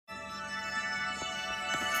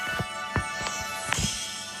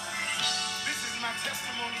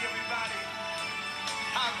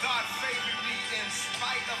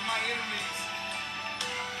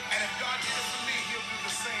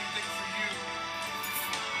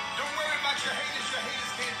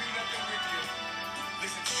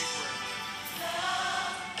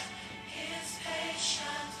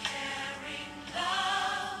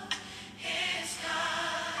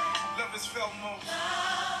felt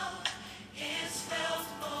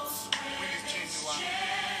most when it's genuine.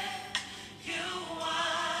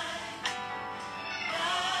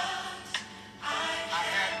 I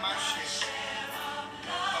had my share of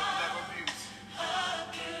love abuse,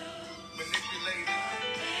 manipulated,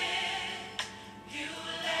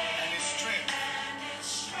 and its strength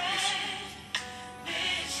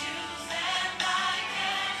misused.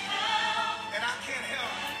 And I can't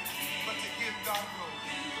help but to give God glory.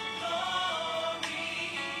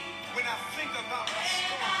 When I think about my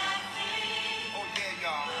story, oh yeah,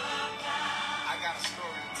 y'all, I got a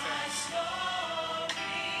story to tell.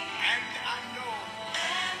 And I know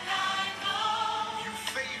you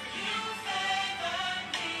favored me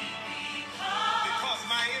because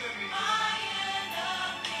my enemies,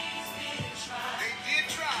 they did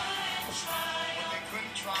try, but they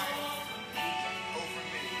couldn't triumph over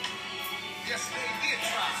me. Yes, they did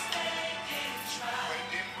try, but it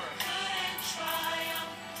didn't work.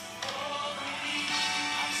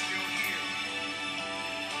 I'm still here.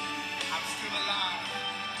 I'm still alive.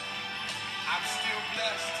 I'm still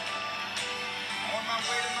blessed. On my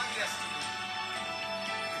way to my destiny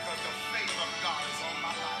because the favor of God is on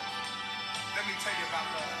my life. Let me tell you about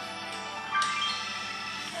love.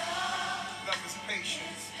 Love is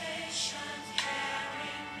patient.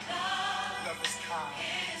 Love is kind.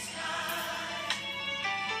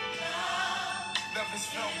 Love is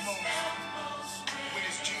felt most when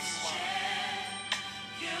it's genuine.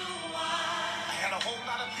 I had a whole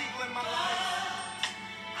lot of people in my life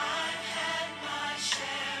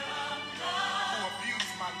who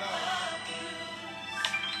abused my love.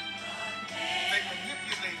 They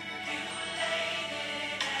manipulated it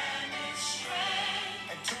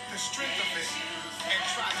and took the strength of it and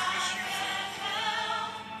tried to misuse it.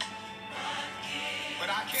 But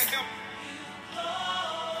I can't help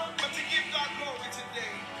but to give God glory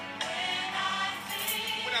today.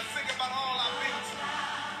 When I think about all I've been through,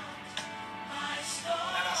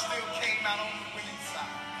 and I still came out on the winning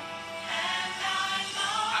side.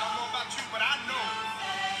 I don't know about you, but I know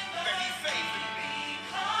that He favored me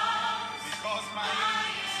because my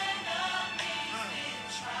enemies,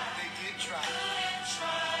 they did try.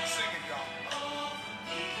 Sing it, y'all.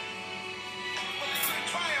 But they couldn't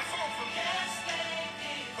triumph over me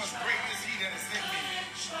because great is He that is in me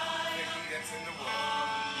than he that's in the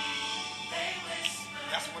world.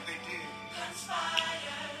 That's what they did.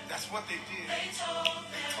 That's what they did. They told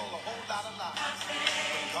a whole lot of lies.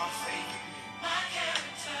 But God favored me. My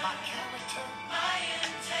character, my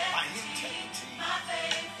integrity, my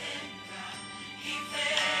faith in God. He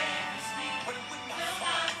favors me. But it would not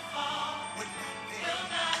fall. Would not bend.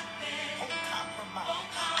 Won't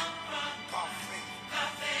compromise. God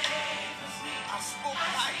favors me. I spoke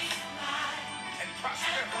life and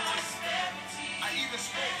prosperity. I even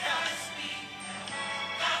spoke health.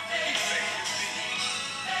 He favored me.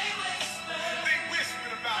 They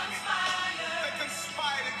whispered about me. They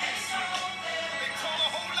conspired against me. They told a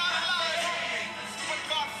whole lot of lies on me. But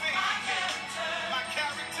God favored me. My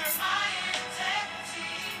character, my integrity,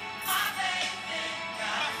 my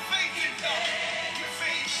faith in God. He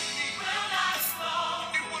favored me.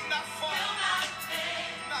 It will not fall.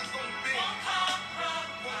 Not gonna bend.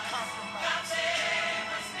 Won't compromise. God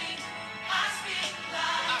favors me. I speak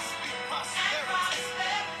life. I speak prosperity.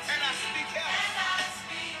 And I speak health.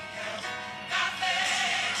 God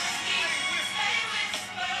favors me. They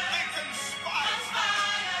whisper. They conspire.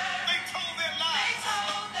 They told their lies.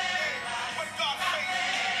 But God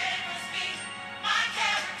favors me. My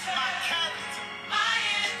character. My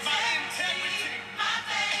integrity. My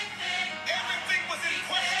faith in God. Everything was in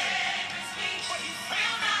question. But He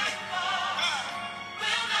favored me.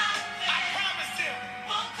 I promised Him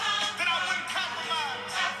that I wouldn't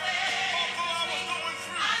compromise. Although I was going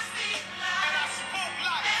through. And I spoke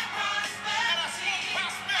life. And I spoke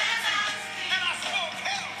prosperity. And I spoke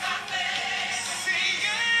health. See,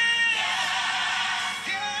 yeah.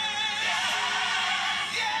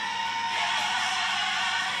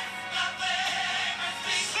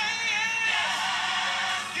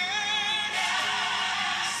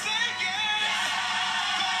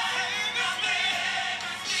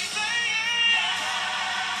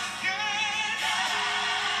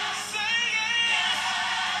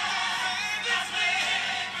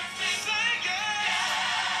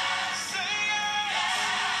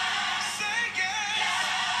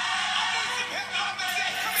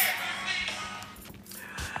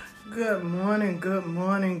 Good morning, good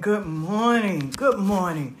morning, good morning, good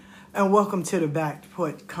morning, and welcome to the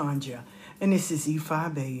Backport Conjure. And this is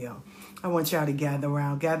E5 Bayo. I want y'all to gather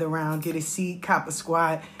around, get a seat, cop a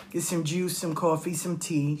squat, get some juice, some coffee, some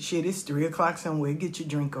tea. Shit, it's 3 o'clock somewhere. Get your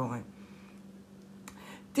drink on.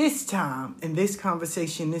 This time, in this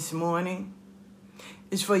conversation this morning,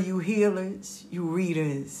 is for you healers, you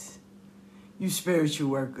readers, you spiritual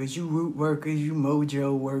workers, you root workers, you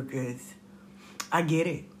mojo workers. I get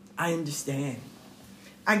it. I understand.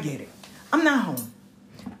 I get it. I'm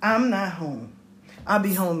not home. I'll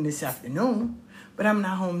be home this afternoon, but I'm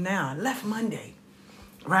not home now. I left Monday,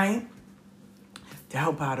 right? To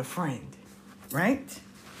help out a friend, right?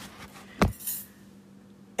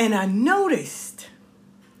 And I noticed,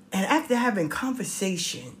 and after having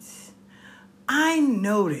conversations, I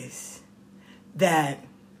noticed that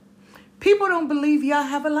people don't believe y'all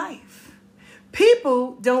have a life.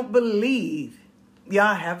 People don't believe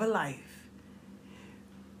y'all have a life.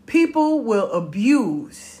 People will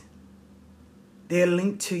abuse their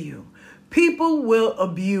link to you. People will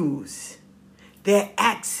abuse their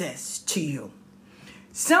access to you.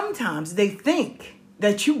 Sometimes they think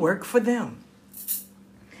that you work for them.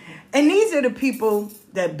 And these are the people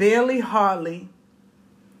that barely, hardly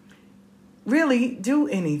really do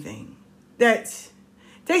anything.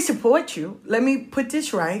 They support you. Let me put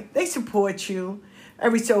this right. They support you.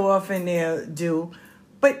 Every so often they'll do.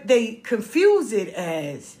 But they confuse it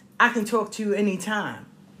as, I can talk to you anytime.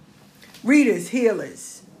 Readers,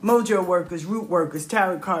 healers, mojo workers, root workers,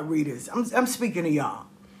 tarot card readers. I'm speaking to y'all.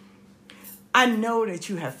 I know that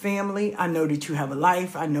you have family. I know that you have a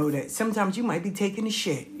life. I know that sometimes you might be taking a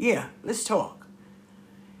shit. Yeah, let's talk.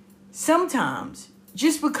 Sometimes,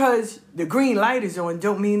 just because the green light is on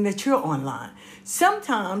don't mean that you're online.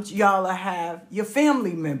 Sometimes y'all will have your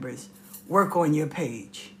family members work on your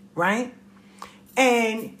page, right?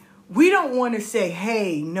 And we don't want to say,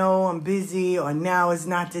 hey, no, I'm busy, or now is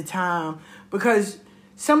not the time, because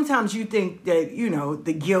sometimes you think that,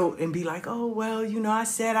 the guilt and be like, oh, well, I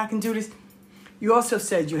said I can do this. You also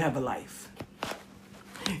said you have a life.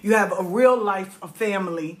 You have a real life, a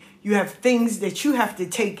family. You have things that you have to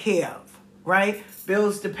take care of, right?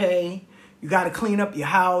 Bills to pay. You got to clean up your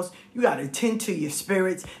house. You got to tend to your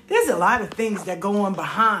spirits. There's a lot of things that go on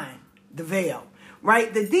behind the veil,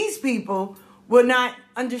 right? That these people will not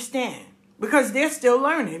understand because they're still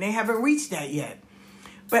learning. They haven't reached that yet.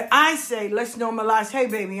 But I say, let's normalize. Hey,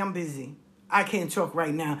 baby, I'm busy. I can't talk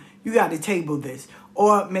right now. You got to table this.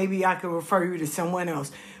 Or maybe I could refer you to someone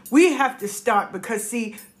else. We have to start because,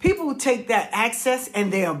 see, people take that access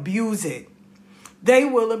and they abuse it. They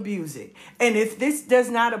will abuse it. And if this does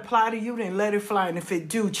not apply to you, then let it fly. And if it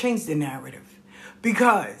do, change the narrative.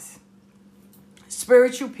 Because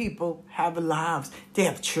spiritual people have lives. They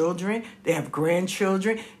have children. They have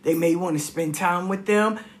grandchildren. They may want to spend time with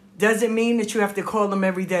them. Doesn't mean that you have to call them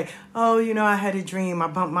every day. Oh, I had a dream. I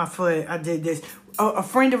bumped my foot. I did this. A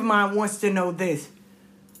friend of mine wants to know this.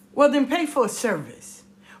 Well, then pay for a service.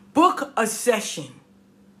 Book a session.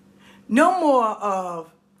 No more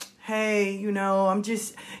of, hey, I'm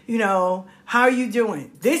just, how are you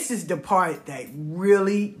doing? This is the part that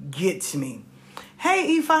really gets me.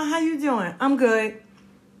 Hey, Aoife, how you doing? I'm good.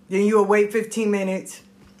 Then you'll wait 15 minutes.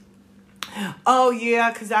 Oh,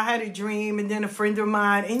 yeah, because I had a dream and then a friend of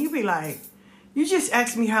mine. And you be like, you just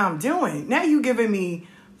asked me how I'm doing. Now you giving me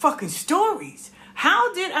fucking stories.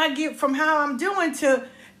 How did I get from how I'm doing to...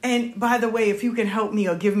 And by the way, if you can help me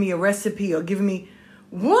or give me a recipe or give me...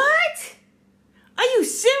 What? Are you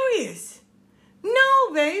serious?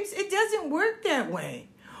 No, babes, it doesn't work that way.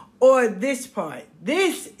 Or this part.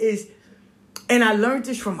 This is... And I learned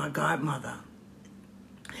this from my godmother.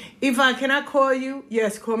 Yvonne, can I call you?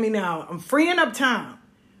 Yes, call me now. I'm freeing up time.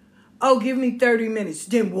 Oh, give me 30 minutes.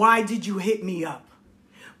 Then why did you hit me up?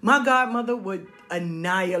 My godmother would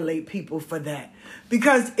annihilate people for that.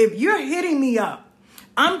 Because if you're hitting me up,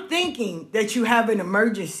 I'm thinking that you have an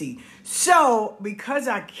emergency. So because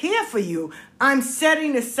I care for you, I'm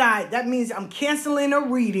setting aside. That means I'm canceling a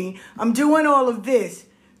reading. I'm doing all of this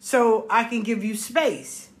so I can give you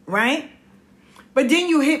space, right? But then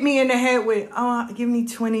you hit me in the head with, oh, give me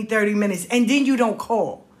 20, 30 minutes. And then you don't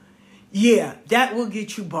call. Yeah, that will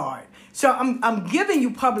get you barred. So I'm giving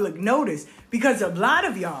you public notice because a lot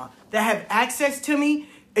of y'all that have access to me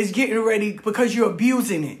is getting ready because you're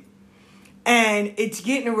abusing it. And it's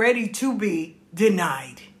getting ready to be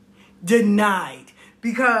denied. Denied.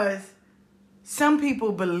 Because some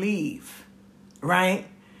people believe, right,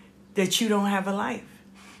 that you don't have a life.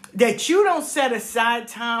 That you don't set aside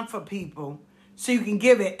time for people so you can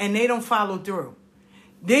give it and they don't follow through.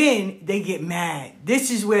 Then they get mad. This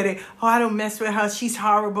is where I don't mess with her. She's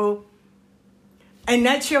horrible. And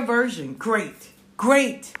that's your version. Great.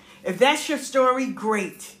 Great. If that's your story,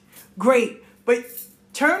 great. Great. But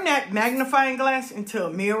turn that magnifying glass into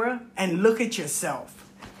a mirror and look at yourself.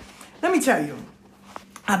 Let me tell you,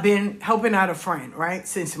 I've been helping out a friend, right,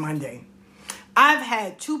 since Monday. I've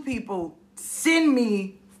had 2 people send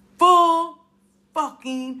me full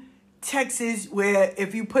fucking texts where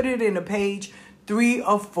if you put it in a page, 3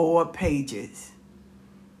 or 4 pages.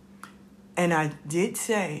 And I did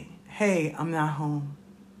say, hey, I'm not home.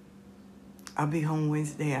 I'll be home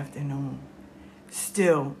Wednesday afternoon.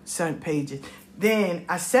 Still sent pages. Then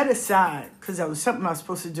I set aside, because that was something I was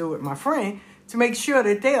supposed to do with my friend, to make sure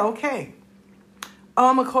that they're okay. Oh,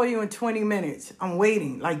 I'm going to call you in 20 minutes. I'm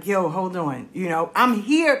waiting. Like, yo, hold on. You know, I'm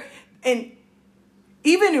here. And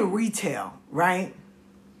even in retail, right?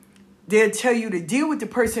 They'll tell you to deal with the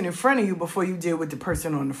person in front of you before you deal with the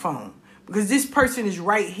person on the phone. Because this person is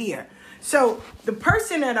right here. So the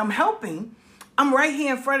person that I'm helping, I'm right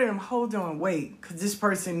here in front of them. Hold on, wait, because this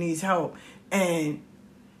person needs help. And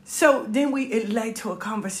so then it led to a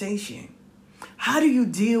conversation. How do you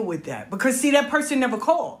deal with that? Because see, that person never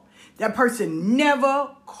called. That person never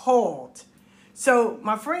called. So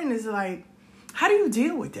my friend is like, how do you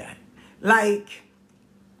deal with that? Like,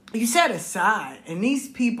 you set aside, and these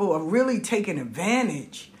people are really taking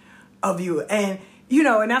advantage of you. And, you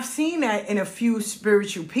know, and I've seen that in a few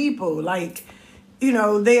spiritual people. Like, you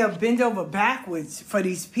know, they are bent over backwards for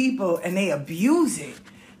these people, and they abuse it.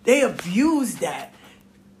 They abuse that.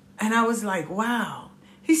 And I was like, wow.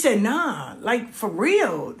 He said, nah, like, for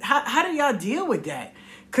real. How do y'all deal with that?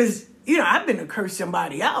 Because, you know, I've been to curse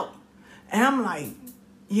somebody out. And I'm like,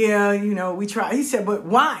 yeah, you know, we try. He said, but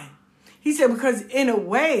why? He said, because in a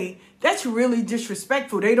way, that's really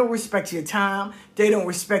disrespectful. They don't respect your time. They don't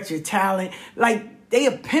respect your talent. Like, they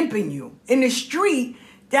are pimping you. In the street,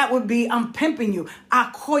 that would be, I'm pimping you. I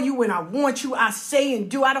call you when I want you. I say and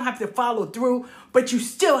do. I don't have to follow through. But you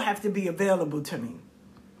still have to be available to me.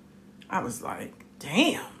 I was like,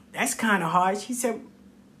 damn, that's kind of harsh. He said,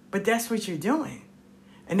 but that's what you're doing.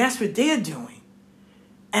 And that's what they're doing.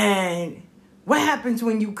 And what happens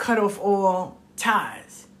when you cut off all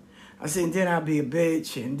ties? I said, then I'll be a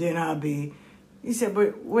bitch, and then I'll be... He said,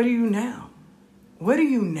 but what are you now? What are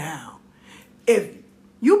you now? If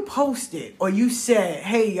you posted or you said,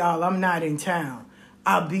 hey, y'all, I'm not in town,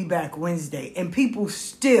 I'll be back Wednesday, and people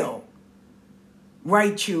still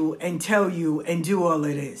write you and tell you and do all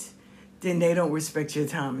of this, then they don't respect your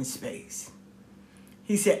time and space.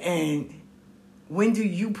 He said, and when do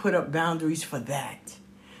you put up boundaries for that?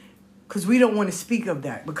 Because we don't want to speak of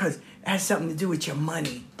that because it has something to do with your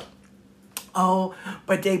money. Oh,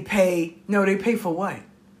 but they pay. No, they pay for what?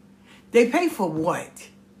 They pay for what?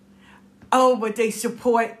 Oh, but they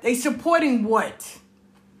supporting what?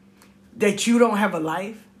 That you don't have a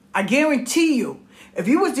life? I guarantee you, if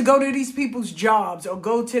you was to go to these people's jobs or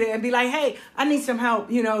go to them and be like, hey, I need some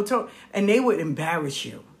help, you know, and they would embarrass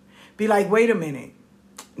you. Be like, wait a minute.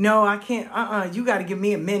 No, I can't. You got to give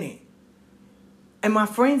me a minute. And my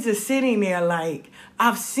friends are sitting there like,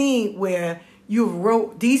 I've seen where you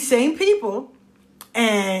wrote these same people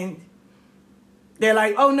and they're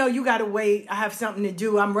like, oh, no, you got to wait. I have something to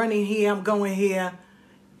do. I'm running here. I'm going here.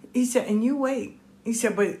 He said, and you wait. He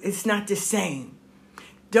said, but it's not the same.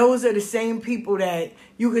 Those are the same people that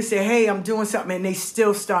you can say, hey, I'm doing something, and they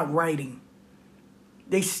still start writing.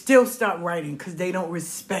 They still start writing because they don't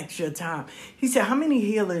respect your time. He said, how many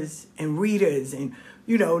healers and readers and,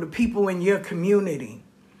 you know, the people in your community,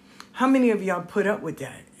 how many of y'all put up with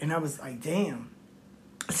that? And I was like, damn.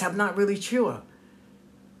 I said, I'm not really sure.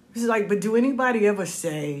 He's like, but do anybody ever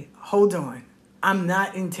say, hold on, I'm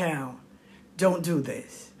not in town, don't do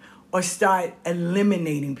this, or start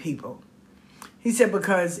eliminating people? He said,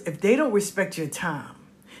 because if they don't respect your time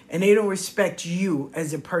and they don't respect you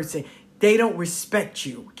as a person, they don't respect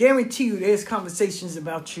you. Guarantee you there's conversations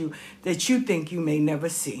about you that you think you may never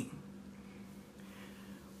see.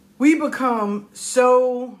 We become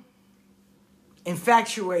so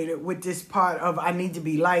infatuated with this part of I need to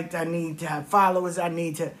be liked, I need to have followers, I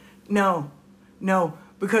need to... No,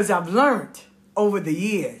 because I've learned over the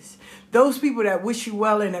years, those people that wish you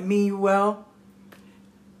well and that mean you well,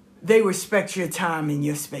 they respect your time and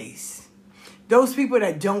your space. Those people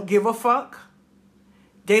that don't give a fuck,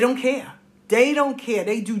 they don't care. They don't care.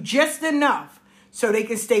 They do just enough so they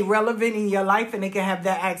can stay relevant in your life and they can have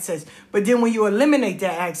that access. But then when you eliminate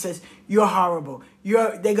that access, you're horrible.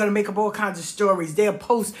 They're going to make up all kinds of stories. They'll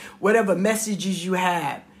post whatever messages you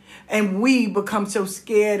have. And we become so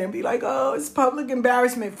scared and be like, oh, it's public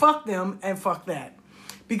embarrassment. Fuck them and fuck that.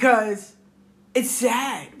 Because it's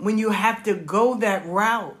sad when you have to go that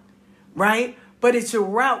route, right? But it's a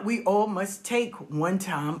route we all must take one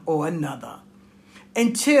time or another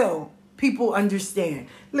until people understand.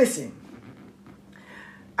 Listen,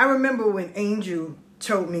 I remember when Angel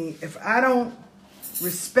told me, if I don't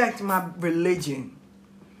respect my religion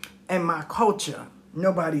and my culture,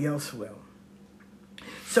 nobody else will.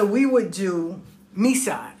 So we would do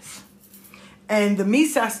misas. And the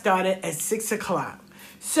misa started at 6 o'clock.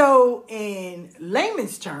 So in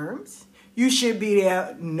layman's terms, you should be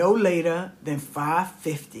there no later than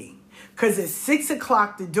 5:50. Because at 6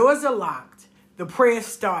 o'clock, the doors are locked. The prayers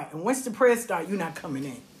start. And once the prayers start, you're not coming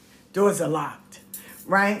in. Doors are locked.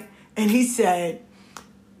 Right? And he said,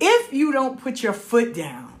 if you don't put your foot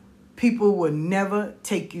down, people will never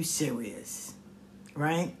take you serious.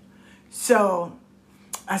 Right? So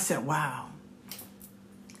I said, wow.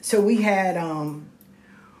 So we had a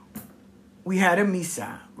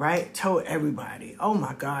misa, right? Told everybody. Oh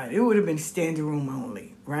my God, it would have been standing room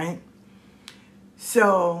only, right?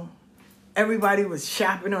 So everybody was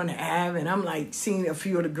shopping on the Ave, and I'm like seeing a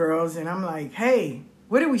few of the girls, and I'm like, hey,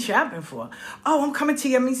 what are we shopping for? Oh, I'm coming to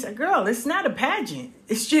your misa. Girl, it's not a pageant.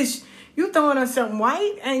 It's just you throwing on something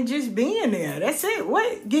white and just being there. That's it.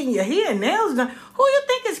 What? Getting your hair and nails done. Who you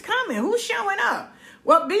think is coming? Who's showing up?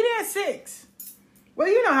 Well, be there at 6. Well,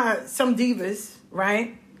 you know how some divas,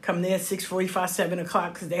 right, come there at 6:45, 7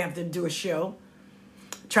 o'clock because they have to do a show.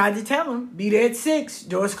 Tried to tell them, be there at 6.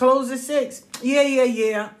 Doors closed at 6.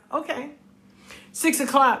 Yeah. Okay. 6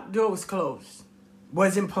 o'clock, door was closed.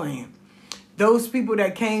 Wasn't playing. Those people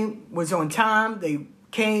that came was on time. They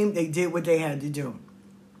came. They did what they had to do.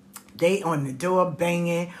 They on the door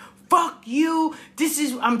banging. Fuck you.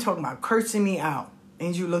 I'm talking about cursing me out.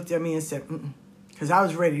 Angel looked at me and said, because I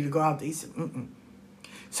was ready to go out there. He said,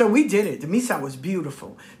 So we did it. The misa was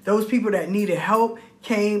beautiful. Those people that needed help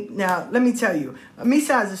came. Now, let me tell you, a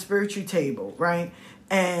misa is a spiritual table, right?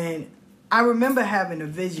 And I remember having a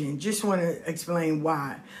vision. Just want to explain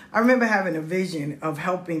why. I remember having a vision of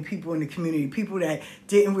helping people in the community, people that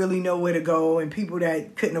didn't really know where to go, and people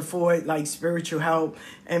that couldn't afford like spiritual help,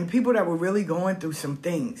 and people that were really going through some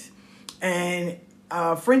things. And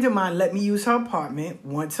a friend of mine let me use her apartment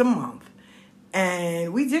once a month.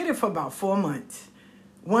 And we did it for about 4 months.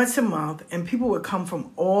 Once a month, and people would come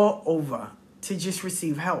from all over to just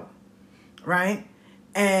receive help, right?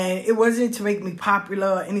 And it wasn't to make me popular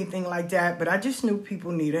or anything like that, but I just knew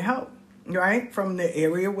people needed help, right? From the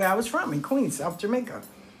area where I was from, in Queens, South Jamaica.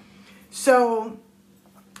 So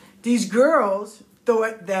these girls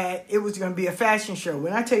thought that it was going to be a fashion show.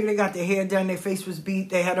 When I tell you they got their hair done, their face was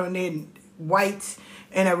beat, they had on their whites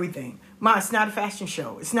and everything. Ma, it's not a fashion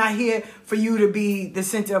show. It's not here for you to be the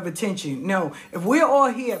center of attention. No, if we're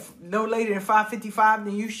all here no later than 5:55,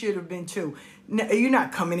 then you should have been too. No, you're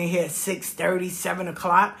not coming in here at 6:30, 7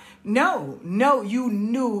 o'clock. No, you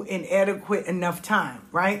knew inadequate enough time,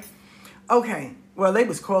 right? Okay, well, they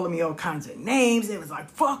was calling me all kinds of names. They was like,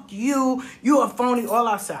 fuck you, you're a phony, all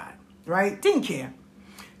outside, right? Didn't care.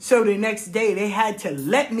 So the next day, they had to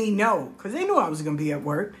let me know, because they knew I was going to be at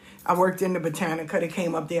work. I worked in the Botanica. They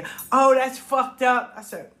came up there. Oh, that's fucked up. I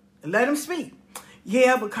said, let them speak.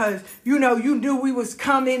 Yeah, because, you knew we was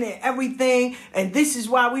coming and everything. And this is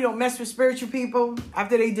why we don't mess with spiritual people.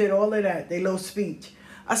 After they did all of that, they little speech.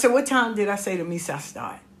 I said, what time did I say the misa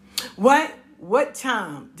start? What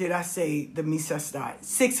time did I say the misa start?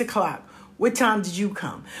 6 o'clock. What time did you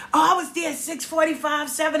come? Oh, I was there at 6:45,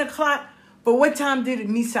 7 o'clock. But what time did the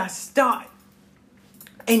misa start?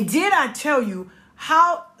 And did I tell you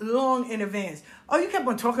how long in advance? Oh, you kept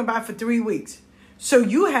on talking about it for 3 weeks. So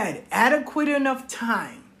you had adequate enough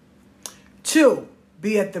time to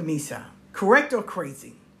be at the misa. Correct or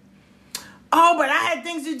crazy? Oh, but I had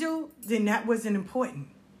things to do. Then that wasn't important.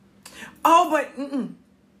 Oh, but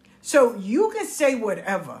So you can say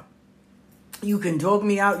whatever. You can dog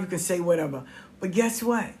me out. You can say whatever. But guess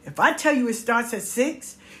what? If I tell you it starts at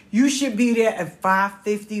 6, you should be there at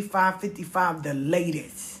 5:50, 5:55, the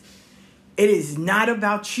latest. It is not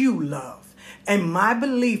about you, love. And my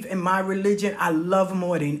belief in my religion, I love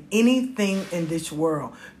more than anything in this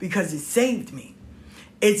world because it saved me.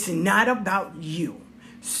 It's not about you.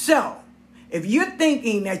 So, if you're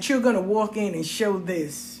thinking that you're going to walk in and show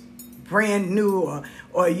this brand new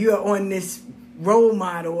or you're on this role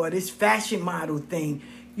model or this fashion model thing,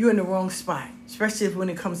 you're in the wrong spot, especially when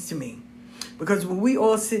it comes to me. Because when we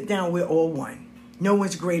all sit down, we're all one. No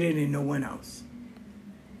one's greater than no one else.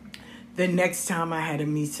 The next time I had a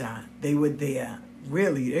misa, they were there.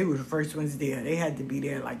 Really, they were the first ones there. They had to be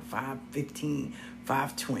there like 5:15,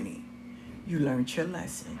 5:20. You learned your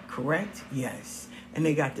lesson, correct? Yes. And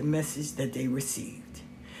they got the message that they received.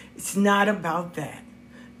 It's not about that.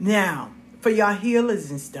 Now, for y'all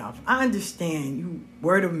healers and stuff, I understand you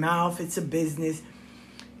word of mouth, it's a business.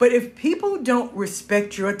 But if people don't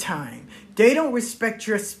respect your time, they don't respect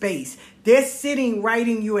your space, they're sitting,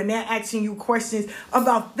 writing you, and they're asking you questions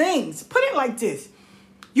about things. Put it like this.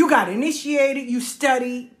 You got initiated, you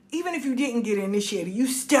studied, Even if you didn't get initiated, you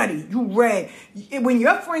studied, you read. When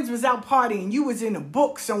your friends was out partying, you was in a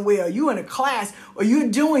book somewhere, or you in a class, or you're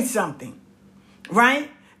doing something,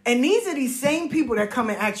 right? And these are these same people that come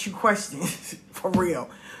and ask you questions, for real.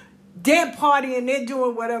 They're partying, they're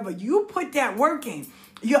doing whatever. You put that work in.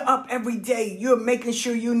 You're up every day. You're making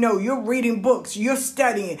sure you know. You're reading books. You're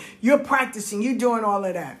studying. You're practicing. You're doing all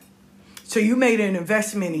of that. So you made an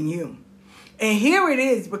investment in you. And here it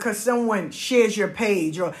is, because someone shares your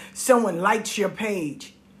page or someone likes your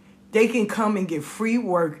page, they can come and get free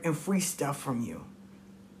work and free stuff from you.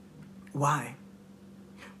 Why?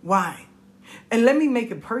 Why? And let me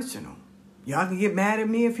make it personal. Y'all can get mad at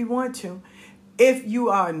me if you want to. If you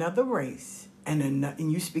are another race and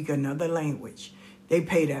you speak another language, they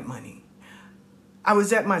pay that money. I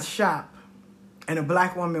was at my shop and a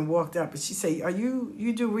black woman walked up and she said,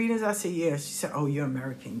 you do readings? I said, yeah. She said, oh, you're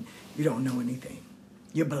American. You don't know anything.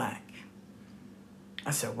 You're black.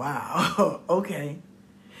 I said, wow, okay.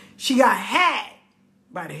 She got had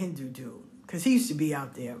by the Hindu dude because he used to be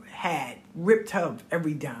out there, ripped her of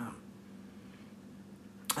every dime.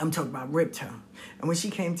 I'm talking about ripped her. And when she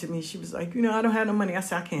came to me, she was like, I don't have no money. I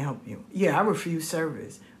said, I can't help you. Yeah, I refuse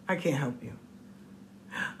service. I can't help you.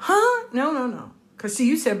 Huh? No. Because see,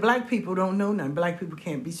 you said black people don't know nothing. Black people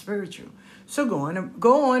can't be spiritual. So go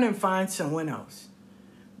on and find someone else.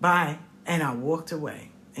 Bye. And I walked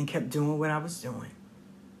away and kept doing what I was doing.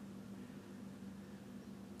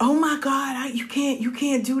 Oh my God, you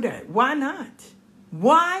can't do that. Why not?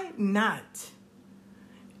 Why not?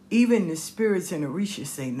 Even the spirits and the Orishas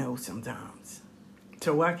say no sometimes.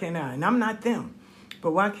 So why can't I? And I'm not them.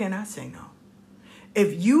 But why can't I say no?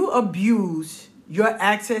 If you abuse your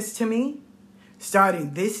access to me,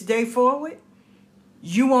 starting this day forward,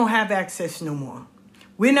 you won't have access no more.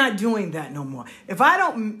 We're not doing that no more. If I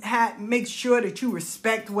don't make sure that you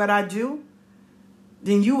respect what I do,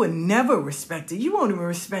 then you will never respect it. You won't even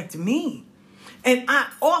respect me. And I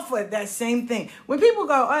offer that same thing. When people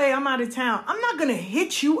go, hey, I'm out of town, I'm not going to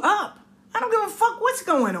hit you up. I don't give a fuck what's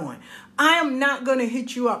going on. I am not going to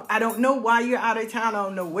hit you up. I don't know why you're out of town. I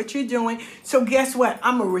don't know what you're doing. So guess what?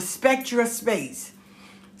 I'm going to respect your space.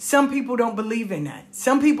 Some people don't believe in that.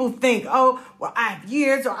 Some people think, oh, well, I have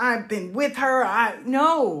years or I've been with her.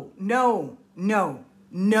 No.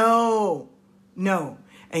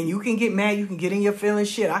 And you can get mad. You can get in your feelings.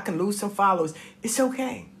 Shit, I can lose some followers. It's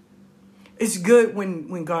okay. It's good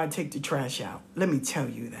when God take the trash out. Let me tell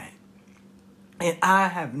you that. And I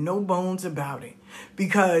have no bones about it.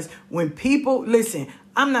 Because when people, listen,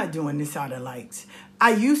 I'm not doing this out of likes.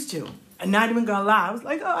 I used to. I'm not even going to lie. I was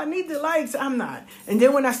like, oh, I need the likes. I'm not. And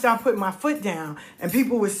then when I started putting my foot down and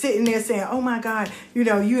people were sitting there saying, oh, my God,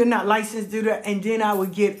 you're not licensed to do that. And then I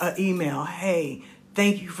would get an email. Hey,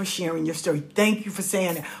 thank you for sharing your story. Thank you for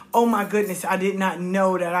saying it. Oh, my goodness, I did not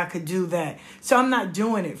know that I could do that. So I'm not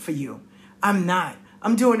doing it for you. I'm not.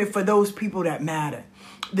 I'm doing it for those people that matter.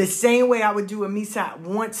 The same way I would do a Misa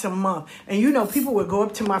once a month. And people would go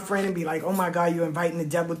up to my friend and be like, oh my God, you're inviting the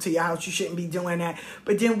devil to your house. You shouldn't be doing that.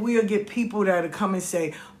 But then we'll get people that will come and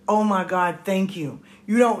say, oh my God, thank you.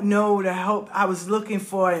 You don't know the help I was looking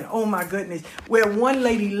for. And oh my goodness, where one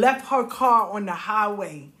lady left her car on the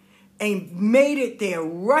highway and made it there,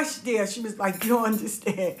 rushed there. She was like, you don't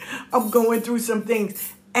understand. I'm going through some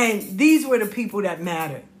things. And these were the people that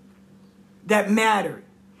mattered.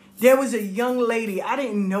 There was a young lady, I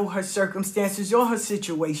didn't know her circumstances or her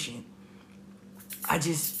situation.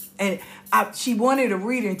 She wanted a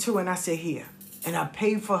reading too, and I said, here. And I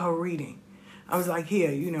paid for her reading. I was like,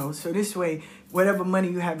 here, so this way, whatever money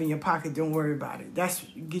you have in your pocket, don't worry about it. That's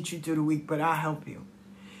get you through the week, but I'll help you.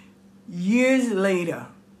 Years later,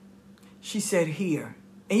 she said, here.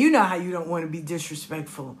 And you know how you don't want to be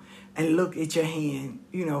disrespectful and look at your hand,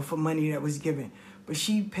 for money that was given. But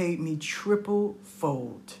she paid me triple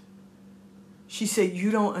fold. She said,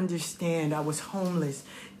 you don't understand. I was homeless.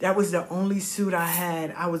 That was the only suit I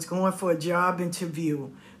had. I was going for a job interview.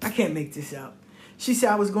 I can't make this up. She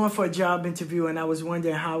said, I was going for a job interview and I was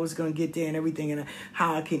wondering how I was going to get there and everything and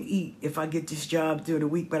how I can eat if I get this job through the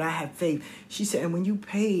week. But I have faith. She said, and when you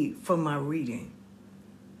paid for my reading,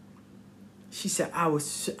 she said,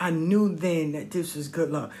 I knew then that this was good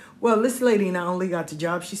luck. Well, this lady not only got the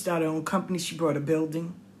job, she started her own company. She brought a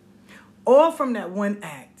building. All from that one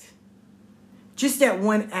act. Just that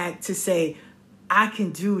one act to say, I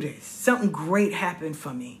can do this. Something great happened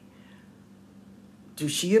for me. Do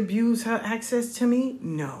she abuse her access to me?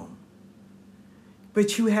 No.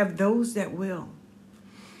 But you have those that will.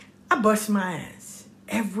 I bust my ass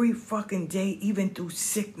every fucking day, even through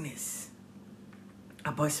sickness.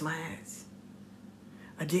 I bust my ass.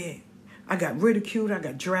 I did. I got ridiculed. I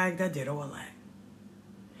got dragged. I did all that.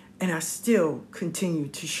 And I still continue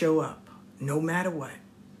to show up, no matter what.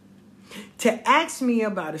 To ask me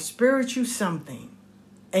about a spiritual something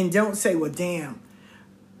and don't say, well, damn,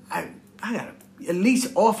 I got to at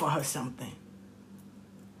least offer her something.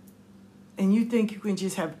 And you think you can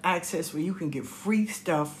just have access where you can get free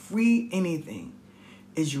stuff, free anything,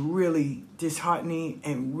 is really disheartening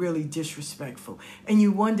and really disrespectful. And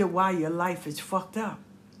you wonder why your life is fucked up.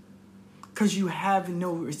 Because you have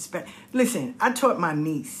no respect. Listen, I taught my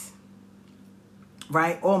niece,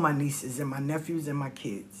 right? All my nieces and my nephews and my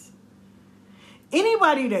kids.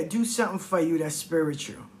 Anybody that do something for you that's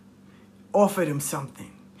spiritual, offer them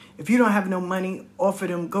something. If you don't have no money, offer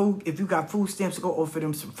them, if you got food stamps, go offer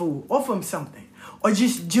them some food. Offer them something. Or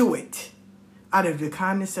just do it out of the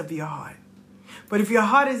kindness of your heart. But if your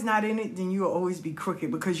heart is not in it, then you will always be crooked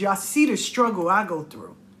because y'all see the struggle I go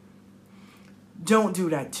through. Don't do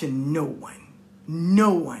that to no one.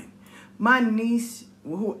 No one. My niece,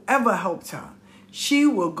 whoever helped her, she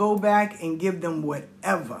will go back and give them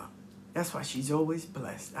whatever. That's why she's always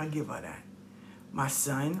blessed. I give her that. My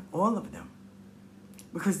son, all of them.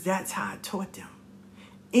 Because that's how I taught them.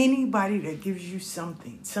 Anybody that gives you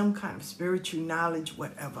something, some kind of spiritual knowledge,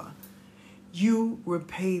 whatever, you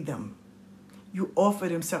repay them. You offer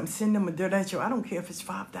them something. Send them a donation. I don't care if it's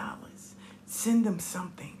 $5. Send them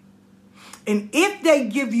something. And if they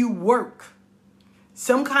give you work,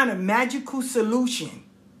 some kind of magical solution,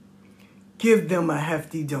 give them a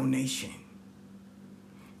hefty donation.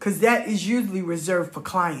 Because that is usually reserved for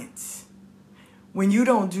clients. When you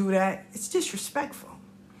don't do that, it's disrespectful.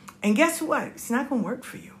 And guess what? It's not going to work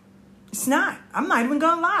for you. It's not. I'm not even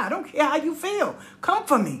going to lie. I don't care how you feel. Come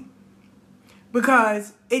for me.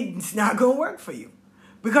 Because it's not going to work for you.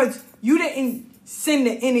 Because you didn't send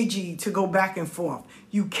the energy to go back and forth.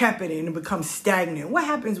 You kept it and it becomes stagnant. What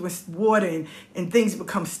happens with water and things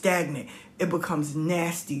become stagnant? It becomes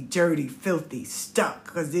nasty, dirty, filthy, stuck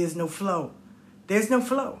because there's no flow. There's no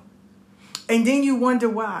flow. And then you wonder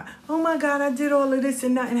why. Oh my God, I did all of this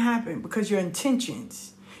and nothing happened. Because your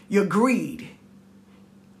intentions, your greed,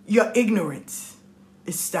 your ignorance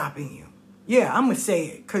is stopping you. Yeah, I'm going to say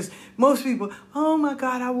it. Because most people, oh my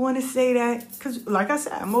God, I want to say that. Because like I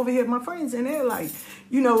said, I'm over here with my friends and they're like,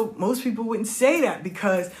 most people wouldn't say that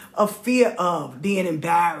because of fear of being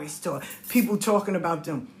embarrassed or people talking about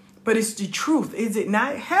them. But it's the truth, is it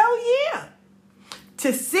not? Hell yeah.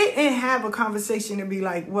 To sit and have a conversation and be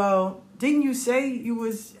like, well, didn't you say you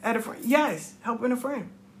was at a friend? Yes, helping a friend.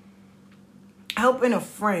 Helping a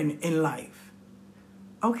friend in life.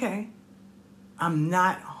 Okay. I'm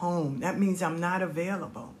not home. That means I'm not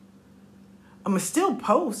available. I'm going to still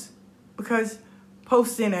post because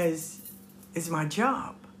posting is my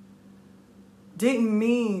job. Didn't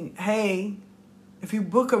mean, hey, if you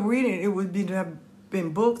book a reading, it would have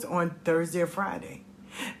been booked on Thursday or Friday.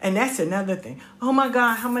 And that's another thing. Oh my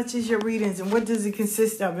God, how much is your readings and what does it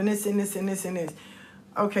consist of? And this and this and this and this.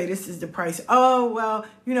 Okay, this is the price. Oh, well,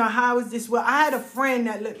 how is this? Well, I had a friend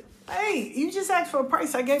that hey, you just asked for a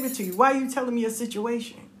price. I gave it to you. Why are you telling me your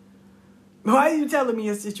situation? Why are you telling me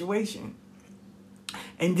your situation?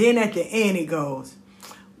 And then at the end it goes,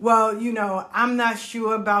 well, I'm not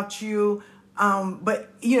sure about you.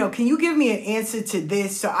 But, can you give me an answer to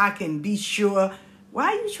this so I can be sure?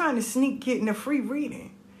 Why are you trying to sneak getting a free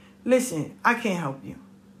reading? Listen, I can't help you.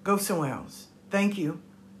 Go somewhere else. Thank you.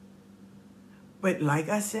 But like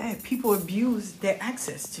I said, people abuse their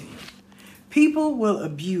access to you. People will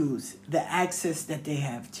abuse the access that they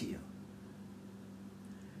have to you.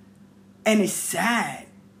 And it's sad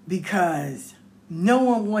because no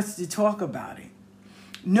one wants to talk about it.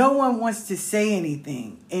 No one wants to say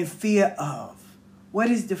anything in fear of. What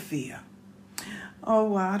is the fear?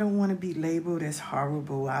 Oh, well, I don't want to be labeled as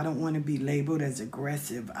horrible. I don't want to be labeled as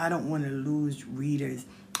aggressive. I don't want to lose readings.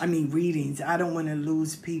 I don't want to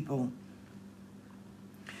lose people.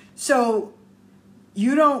 So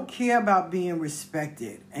you don't care about being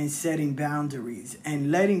respected and setting boundaries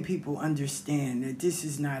and letting people understand that this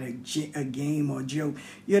is not a game or joke.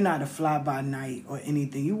 You're not a fly-by-night or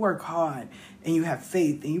anything. You work hard and you have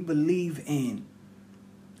faith and you believe in.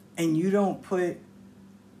 And you don't put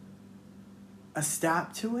a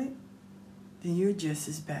stop to it, then you're just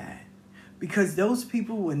as bad. Because those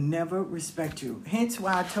people will never respect you. Hence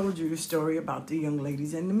why I told you the story about the young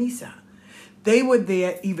ladies in the Misa. They were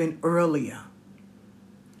there even earlier.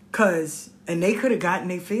 And they could have gotten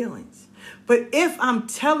their feelings. But if I'm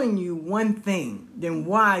telling you one thing, then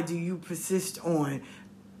why do you persist on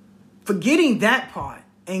forgetting that part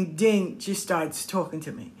and then just starts talking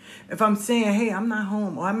to me? If I'm saying, hey, I'm not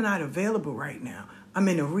home or I'm not available right now, I'm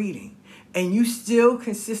in a reading, and you still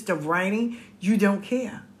consist of writing, you don't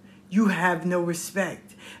care. You have no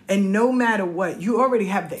respect. And no matter what, you already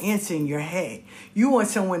have the answer in your head. You want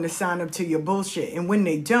someone to sign up to your bullshit. And when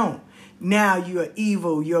they don't, now you're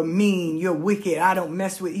evil, you're mean, you're wicked. I don't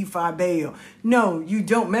mess with Ifa Bayo. No, you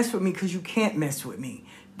don't mess with me because you can't mess with me.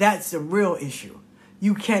 That's the real issue.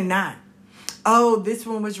 You cannot. Oh, this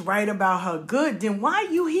one was right about her. Good. Then why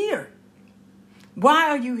are you here? Why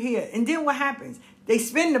are you here? And then what happens? They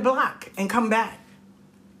spin the block and come back.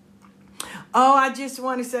 Oh, I just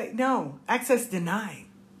want to say, no, access denied.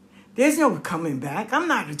 There's no coming back. I'm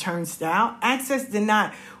not a turnstile. Access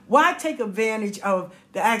denied. Why take advantage of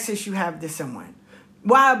the access you have to someone?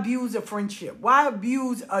 Why abuse a friendship? Why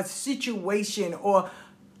abuse a situation or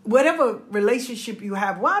whatever relationship you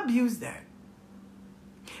have? Why abuse that?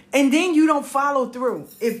 And then you don't follow through.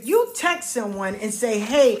 If you text someone and say,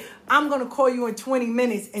 hey, I'm going to call you in 20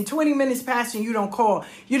 minutes, and 20 minutes pass and you don't call,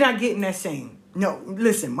 you're not getting that same. No,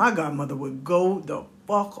 listen, my godmother would go the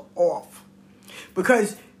fuck off.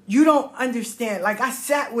 Because you don't understand. Like, I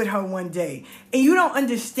sat with her one day, and you don't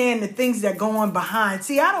understand the things that go on behind.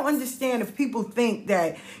 See, I don't understand if people think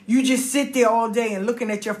that you just sit there all day and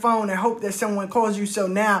looking at your phone and hope that someone calls you, so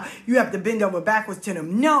now you have to bend over backwards to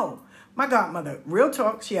them. No. My godmother, real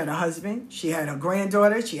talk, she had a husband, she had her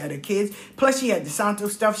granddaughter, she had her kids, plus she had the Santo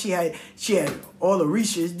stuff, she had all the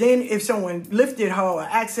Rishas. Then if someone lifted her or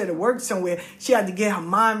asked her to work somewhere, she had to get her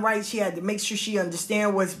mind right, she had to make sure she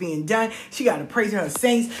understand what's being done, she got to pray to her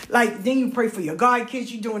saints, like then you pray for your God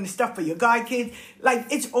kids, you doing the stuff for your God kids, like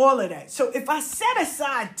it's all of that. So if I set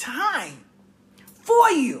aside time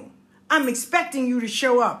for you, I'm expecting you to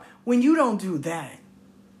show up. When you don't do that,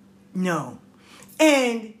 no.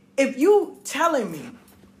 And if you telling me,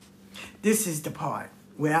 this is the part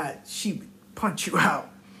where she punch you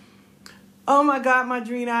out. Oh my God,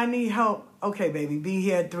 Madrina, I need help. Okay, baby, be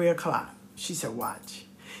here at 3 o'clock. She said, watch.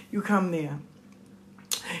 You come there.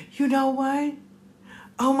 You know what?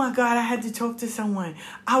 Oh my God, I had to talk to someone.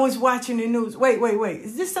 I was watching the news. Wait.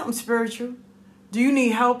 Is this something spiritual? Do you need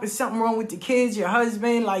help? Is something wrong with the kids, your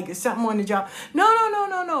husband? Like, is something on the job? No.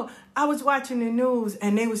 I was watching the news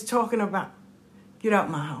and they was talking about, get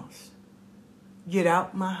out my house. Get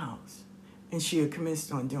out my house. And she had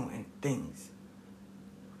commenced on doing things.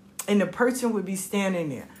 And the person would be standing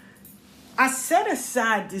there. I set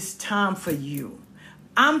aside this time for you.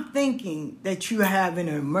 I'm thinking that you have an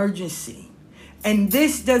emergency. And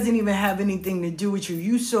this doesn't even have anything to do with you.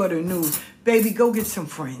 You saw the news. Baby, go get some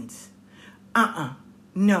friends.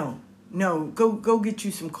 No. Go get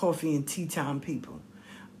you some coffee and tea time people.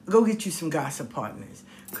 Go get you some gossip partners.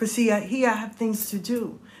 Because see, here I have things to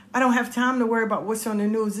do. I don't have time to worry about what's on the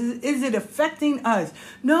news. Is it affecting us?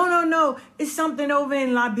 No. It's something over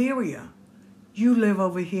in Liberia. You live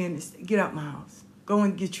over here. Get out my house. Go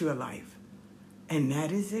and get you a life. And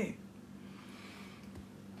that is it.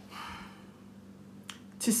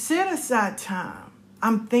 To set aside time,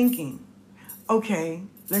 I'm thinking, okay,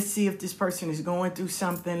 let's see if this person is going through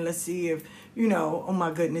something. Let's see if, oh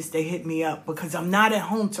my goodness, they hit me up because I'm not at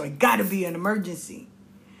home, so it got to be an emergency.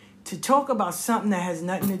 To talk about something that has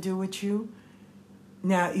nothing to do with you,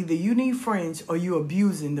 now either you need friends or you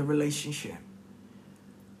abusing the relationship.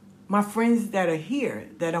 My friends that are here,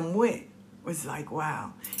 that I'm with, was like,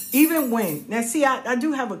 wow. Even when, now see, I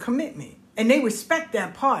do have a commitment, and they respect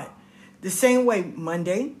that part. The same way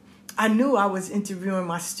Monday, I knew I was interviewing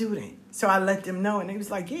my student. So I let them know, and they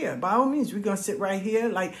was like, yeah, by all means, we're going to sit right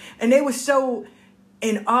here. And they were so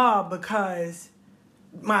in awe because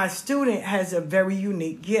my student has a very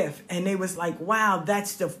unique gift. And they was like, wow,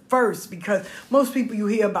 that's the first. Because most people you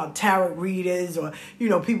hear about tarot readers or,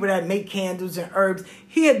 people that make candles and herbs.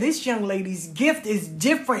 Here, this young lady's gift is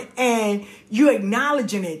different. And you're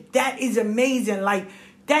acknowledging it. That is amazing.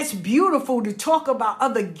 That's beautiful to talk about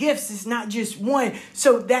other gifts. It's not just one.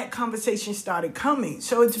 So that conversation started coming.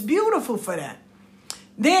 So it's beautiful for that.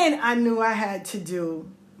 Then I knew I had to do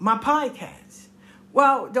my podcast.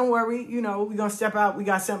 Well, don't worry. We're going to step out. We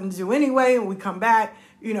got something to do anyway. And we come back,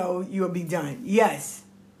 you'll be done. Yes.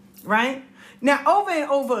 Right? Now, over and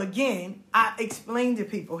over again, I explained to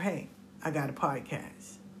people, hey, I got a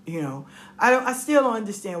podcast. I still don't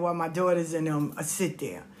understand why my daughters and them sit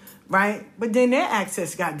there. Right? But then their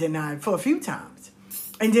access got denied for a few times.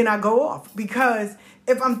 And then I go off. Because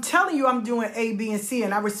if I'm telling you I'm doing A, B, and C,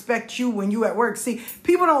 and I respect you when you at work, see,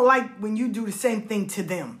 people don't like when you do the same thing to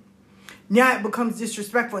them. Now it becomes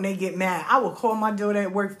disrespectful and they get mad. I will call my daughter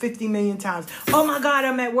at work 50 million times. Oh my God,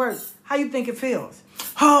 I'm at work. How you think it feels?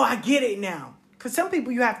 Oh, I get it now. Because some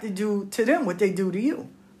people you have to do to them what they do to you.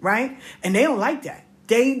 Right? And they don't like that.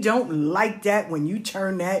 They don't like that when you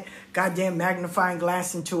turn that goddamn magnifying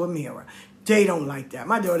glass into a mirror. They don't like that.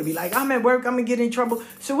 My daughter be like, I'm at work, I'm going to get in trouble.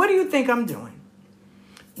 So what do you think I'm doing?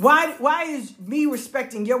 Why is me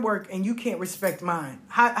respecting your work and you can't respect mine?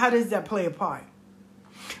 How does that play a part?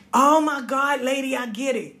 Oh my God, lady, I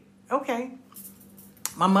get it. Okay.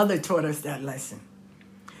 My mother taught us that lesson.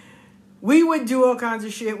 We would do all kinds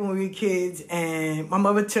of shit when we were kids, and my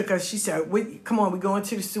mother took us, she said, come on, we're going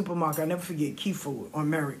to the supermarket. I'll never forget, Key Food on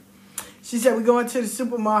Merritt. She said, we're going to the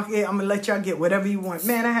supermarket. I'm going to let y'all get whatever you want.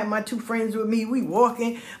 Man, I had my 2 friends with me. We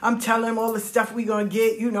walking. I'm telling them all the stuff we going to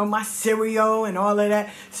get, you know, my cereal and all of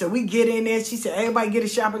that. So we get in there. She said, everybody get a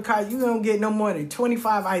shopping cart. You don't get no more than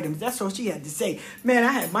 25 items. That's all she had to say. Man,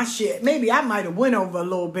 I had my shit. Maybe I might have went over a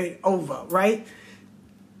little bit over, right?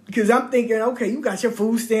 Because I'm thinking, okay, you got your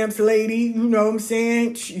food stamps, lady. You know what I'm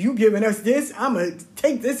saying? You giving us this. I'm going to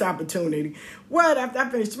take this opportunity. What? After I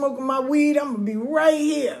finish smoking my weed, I'm going to be right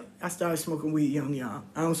here. I started smoking weed young, y'all.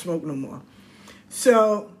 I don't smoke no more.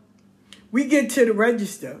 So we get to the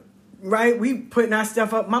register, right? We putting our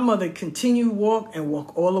stuff up. My mother continued to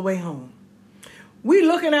walk all the way home. We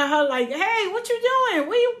looking at her like, hey, what you doing?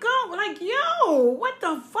 Where you going? We're like, yo, what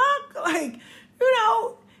the fuck? Like, you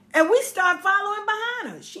know, and we start following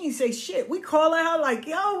behind her. She ain't say shit. We calling her like,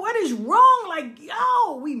 yo, what is wrong? Like,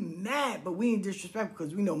 yo, we mad, but we ain't disrespectful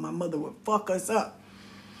because we know my mother would fuck us up.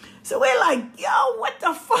 So we're like, yo, what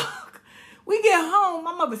the fuck? We get home,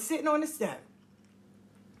 my mother sitting on the step.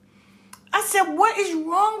 I said, what is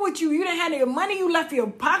wrong with you? You didn't have your money? You left your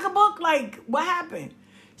pocketbook? Like, what happened?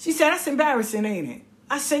 She said, that's embarrassing, ain't it?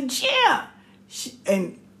 I said, yeah.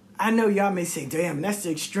 And I know y'all may say, damn, that's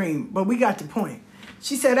the extreme, but we got the point.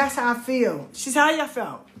 She said, that's how I feel. She said, how y'all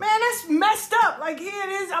felt? Man, that's messed up. Like, here it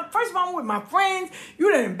is. First of all, I'm with my friends.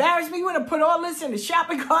 You done embarrassed me. You done put all this in the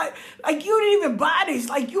shopping cart. Like, you didn't even buy this.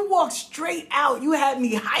 Like, you walked straight out. You had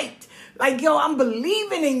me hyped. Like, yo, I'm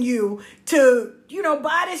believing in you to, you know,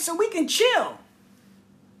 buy this so we can chill.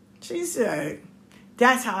 She said,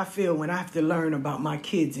 that's how I feel when I have to learn about my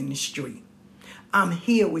kids in the street. I'm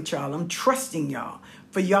here with y'all. I'm trusting y'all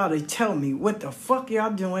for y'all to tell me what the fuck y'all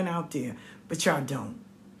doing out there. But y'all don't.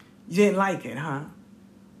 You didn't like it, huh?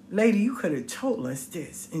 Lady, you could have told us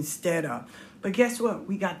this instead of. But guess what?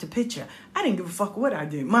 We got the picture. I didn't give a fuck what I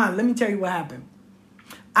did. Mom, let me tell you what happened.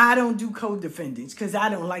 I don't do co-defendants because I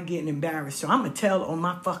don't like getting embarrassed. So I'm going to tell on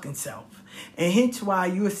my fucking self. And hence why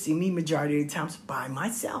you'll see me majority of the times by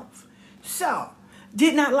myself. So,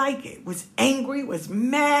 did not like it. Was angry, was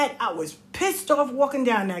mad. I was pissed off walking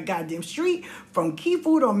down that goddamn street from Key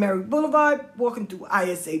Food on Merritt Boulevard, walking through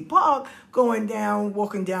ISA Park, walking down,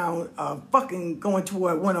 going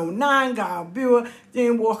toward 109, Guy Buer,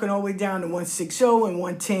 then walking all the way down to 160 and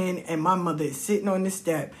 110, and my mother is sitting on the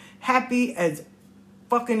step, happy as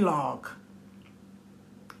fucking log.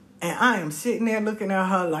 And I am sitting there looking at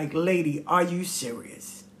her like, lady, are you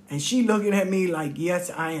serious? And she looking at me like, yes,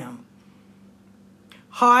 I am.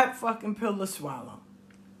 Hard fucking pill to swallow.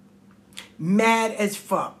 Mad as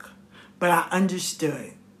fuck. But I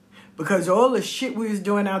understood. Because all the shit we was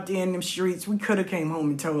doing out there in them streets, we could have came home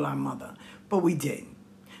and told our mother. But we didn't.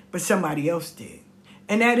 But somebody else did.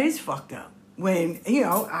 And that is fucked up. When, you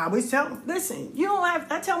know, I always tell them, listen,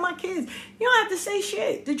 I tell my kids, you don't have to say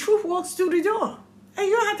shit. The truth walks through the door. Hey,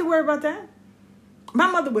 you don't have to worry about that. My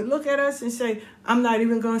mother would look at us and say, I'm not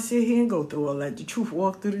even going to sit here and go through all that. The truth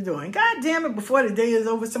walked through the door. And God damn it, before the day is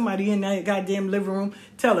over, somebody in that goddamn living room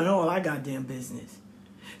telling all our goddamn business.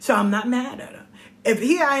 So I'm not mad at her. If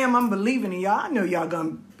here I am, I'm believing in y'all. I know y'all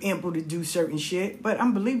going to be able to do certain shit, but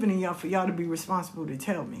I'm believing in y'all for y'all to be responsible to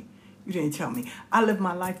tell me. You didn't tell me. I live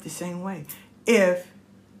my life the same way. If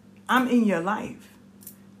I'm in your life,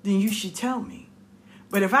 then you should tell me.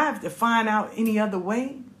 But if I have to find out any other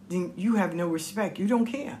way, then you have no respect. You don't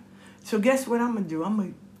care. So guess what I'm going to do? I'm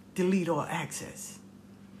going to delete all access.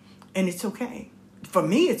 And it's okay. For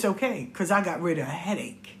me, it's okay because I got rid of a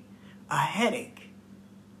headache. A headache.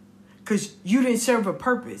 Because you didn't serve a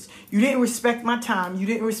purpose. You didn't respect my time. You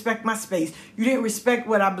didn't respect my space. You didn't respect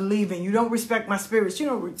what I believe in. You don't respect my spirits. You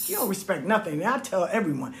don't respect nothing. And I tell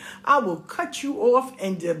everyone, I will cut you off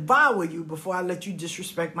and devour you before I let you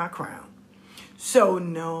disrespect my crown. So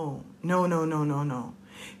no.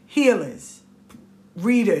 Healers,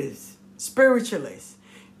 readers, spiritualists,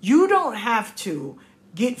 you don't have to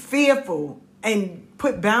get fearful and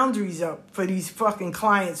put boundaries up for these fucking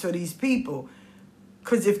clients or these people.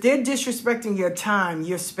 Because if they're disrespecting your time,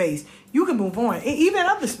 your space, you can move on. Even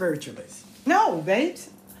other spiritualists. No, babes,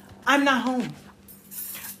 I'm not home.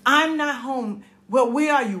 I'm not home. Well,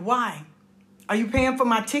 where are you? Why? Are you paying for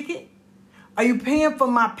my ticket? Are you paying for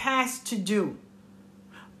my pass to do?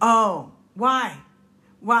 Oh, why?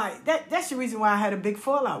 Why? That's the reason why I had a big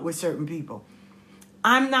fallout with certain people.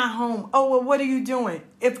 I'm not home. Oh, well, what are you doing?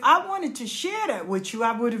 If I wanted to share that with you,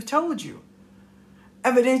 I would have told you.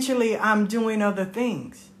 Evidently, I'm doing other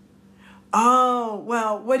things. Oh,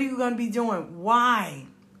 well, what are you going to be doing? Why?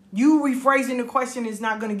 You rephrasing the question is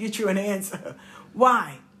not going to get you an answer.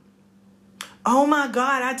 Why? Oh my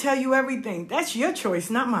God, I tell you everything. That's your choice,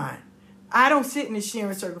 not mine. I don't sit in the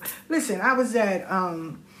sharing circle. Listen, I was at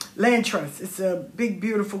Land Trust. It's a big,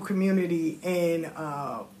 beautiful community in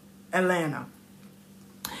Atlanta.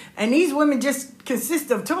 And these women just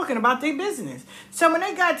consist of talking about their business. So when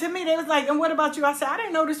they got to me, they was like, and what about you? I said, I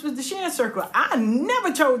didn't know this was the sharing circle. I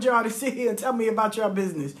never told y'all to sit here and tell me about your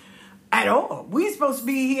business at all. We supposed to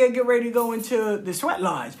be here, get ready to go into the sweat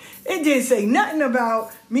lodge. It didn't say nothing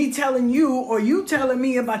about me telling you or you telling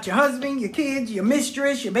me about your husband, your kids, your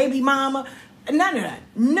mistress, your baby mama. None of that.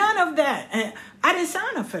 None of that. And I didn't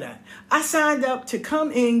sign up for that. I signed up to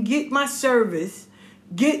come in, get my service,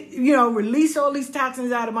 release all these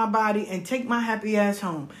toxins out of my body and take my happy ass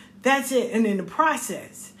home. That's it. And in the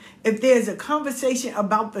process, if there's a conversation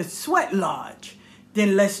about the sweat lodge,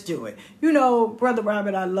 then let's do it. Brother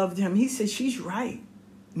Robert, I loved him. He said, she's right.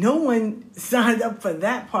 No one signed up for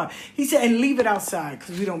that part. He said, and leave it outside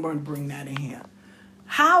because we don't want to bring that in here.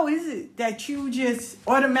 How is it that you just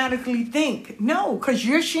automatically think, no, because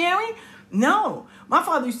you're sharing? No. My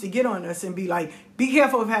father used to get on us and be like, be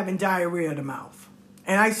careful of having diarrhea of the mouth.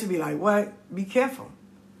 And I used to be like, what? Be careful.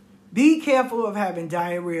 Be careful of having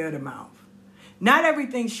diarrhea of the mouth. Not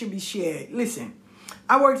everything should be shared. Listen,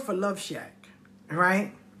 I worked for Love Shack,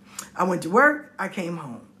 right? I went to work, I came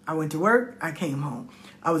home. I went to work, I came home.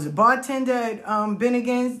 I was a bartender at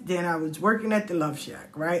Bennigan's, then I was working at the Love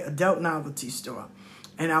Shack, right? Adult novelty store.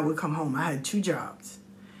 And I would come home. I had 2 jobs.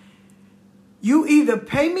 You either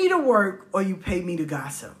pay me to work or you pay me to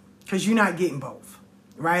gossip because you're not getting both,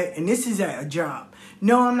 right? And this is at a job.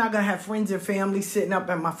 No, I'm not going to have friends and family sitting up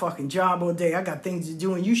at my fucking job all day. I got things to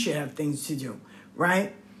do and you should have things to do,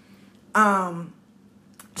 right?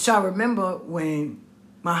 So I remember when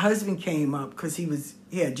my husband came up because he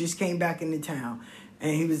had just came back into town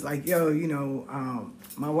and he was like, yo,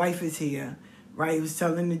 my wife is here, right? He was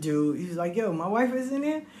telling the dude, he was like, yo, my wife is in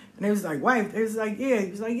here? And they was like, wife? They was like, yeah. He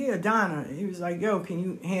was like, yeah, Donna. He was like, yo, can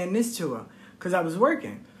you hand this to her? Because I was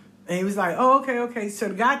working. And he was like, oh, okay. So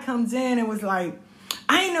the guy comes in and was like,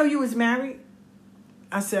 I didn't know you was married.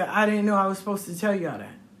 I said, I didn't know I was supposed to tell y'all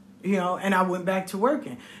that. And I went back to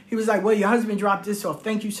working. He was like, well, your husband dropped this off.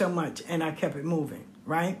 Thank you so much. And I kept it moving,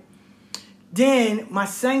 right? Then my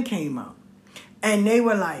son came up. And they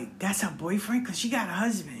were like, that's her boyfriend? Because she got a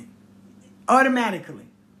husband. Automatically.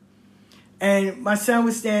 And my son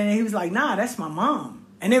was standing. He was like, nah, that's my mom.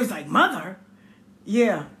 And they was like, mother?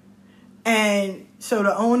 Yeah. And so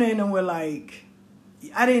the owner and them were like,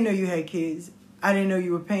 I didn't know you had kids. I didn't know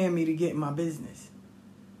you were paying me to get in my business.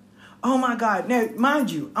 Oh, my God. Now, mind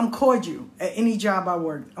you, I'm cordial. At any job I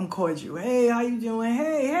worked, I'm cordial. Hey, how you doing?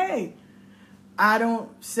 Hey. I don't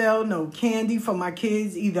sell no candy for my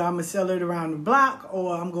kids. Either I'm going to sell it around the block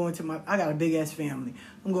or I'm going to I got a big-ass family.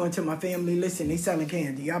 I'm going to my family. Listen, they selling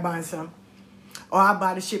candy. Y'all buying some? Or I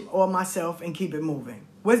buy the shit all myself and keep it moving.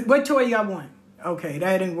 What toy y'all want? Okay,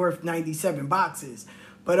 that ain't worth 97 boxes.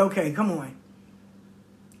 But okay, come on.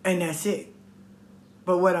 And that's it.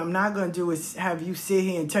 But what I'm not going to do is have you sit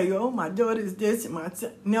here and tell you, oh, my daughter's this and my...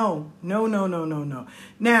 No.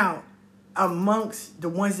 Now, amongst the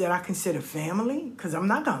ones that I consider family, because I'm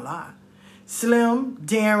not going to lie, Slim,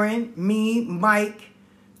 Darren, me, Mike,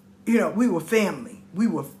 we were family. We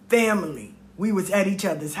were family. We was at each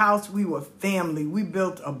other's house. We were family. We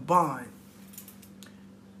built a bond.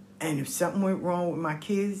 And if something went wrong with my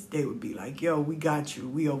kids, they would be like, yo, we got you.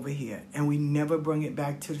 We over here. And we never bring it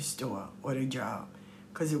back to the store or the job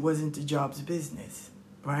because it wasn't the job's business,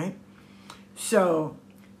 right? So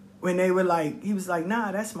when they were like, he was like,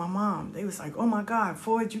 nah, that's my mom. They was like, oh, my God,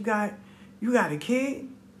 Ford, you got a kid?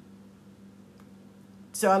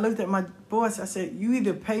 So I looked at my boss. I said, you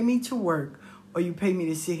either pay me to work or you pay me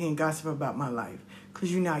to sit here and gossip about my life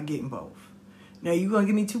because you're not getting both. Now, you going to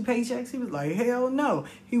give me 2 paychecks? He was like, hell no.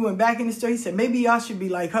 He went back in the store. He said, maybe y'all should be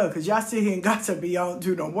like her because y'all sit here and gossip and y'all don't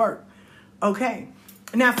do no work. Okay.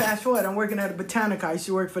 Now, fast forward. I'm working at a Botanica. I used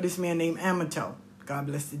to work for this man named Amato. God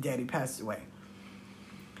bless the dead. He passed away.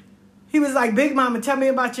 He was like, Big Mama, tell me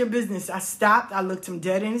about your business. I stopped. I looked him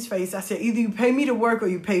dead in his face. I said, either you pay me to work or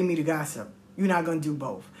you pay me to gossip. You're not going to do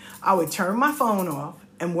both. I would turn my phone off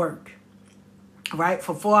and work, right,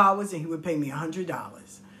 for 4 hours, and he would pay me $100.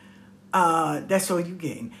 That's all you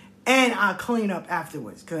getting. And I'll clean up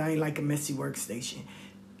afterwards because I ain't like a messy workstation.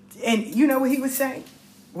 And you know what he was saying?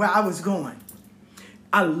 Where I was going.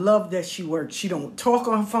 I love that she works. She don't talk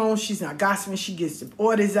on her phone. She's not gossiping. She gets the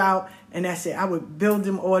orders out, and that's it. I would build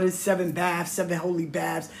them orders, 7 baths, 7 holy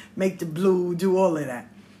baths, make the blue, do all of that.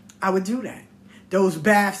 I would do that. Those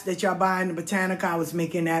baths that y'all buy in the Botanica, I was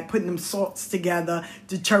making that, putting them salts together,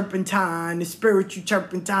 the turpentine, the spiritual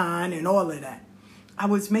turpentine, and all of that. I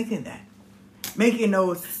was making that. Making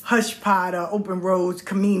those hush powder, open rose,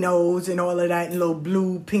 caminos, and all of that, and little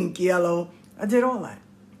blue, pink, yellow. I did all that.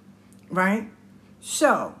 Right?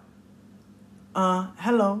 So,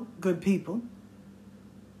 hello, good people.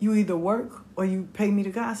 You either work or you pay me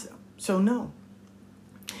to gossip. So no.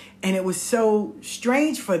 And it was so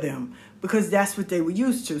strange for them because that's what they were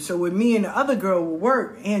used to. So when me and the other girl would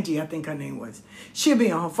work, Angie, I think her name was, she'd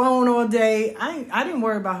be on her phone all day. I didn't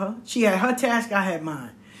worry about her. She had her task, I had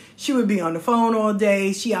mine. She would be on the phone all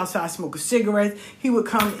day. She outside smoking cigarettes. He would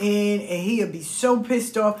come in and he would be so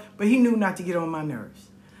pissed off, but he knew not to get on my nerves.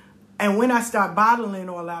 And when I start bottling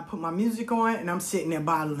all that, I put my music on and I'm sitting there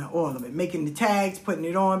bottling all of it, making the tags, putting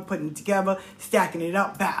it on, putting it together, stacking it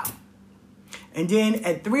up, bow. And then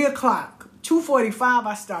at 3 o'clock, 2:45,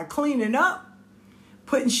 I start cleaning up,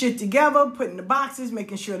 putting shit together, putting the boxes,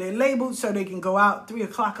 making sure they're labeled so they can go out. 3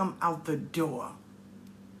 o'clock, I'm out the door.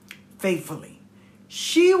 Faithfully.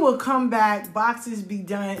 She will come back, boxes be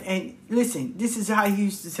done, and listen, this is how he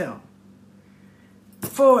used to tell.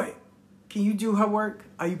 Floyd, can you do her work?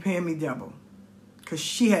 Are you paying me double? Because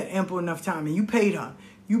she had ample enough time, and you paid her.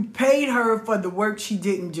 You paid her for the work she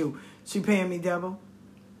didn't do. So you paying me double?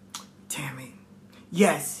 Damn it.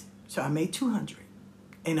 Yes. So I made $200,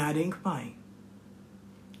 and I didn't complain.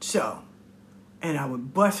 So, and I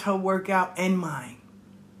would bust her work out and mine.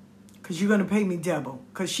 Because you're going to pay me double.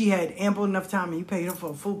 Because she had ample enough time and you paid her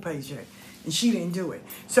for a full paycheck. And she didn't do it.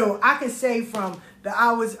 So I could say from the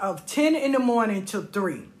hours of 10 in the morning till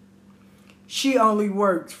 3. She only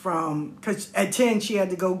worked from, because at 10 she had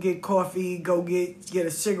to go get coffee, go get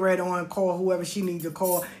a cigarette on, call whoever she needed to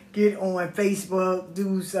call, get on Facebook,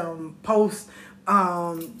 do some posts.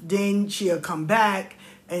 Then she'll come back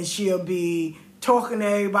and she'll be talking to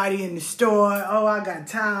everybody in the store. Oh, I got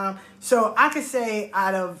time. So I could say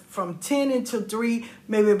from 10 until 3,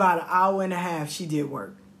 maybe about an hour and a half she did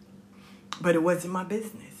work. But it wasn't my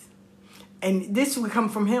business. And this would come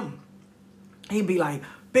from him. He'd be like,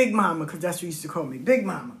 Big Mama, because that's what he used to call me. Big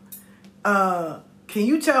Mama. Can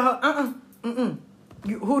you tell her?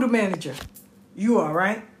 Who the manager? You are,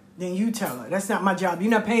 right? Then you tell her. That's not my job. You're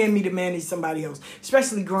not paying me to manage somebody else,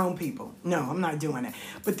 especially grown people. No, I'm not doing that.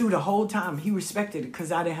 But through the whole time, he respected it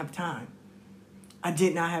because I didn't have time. I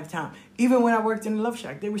did not have time. Even when I worked in the Love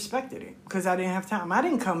Shack, they respected it because I didn't have time. I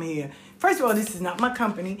didn't come here. First of all, this is not my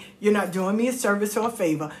company. You're not doing me a service or a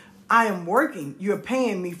favor. I am working. You're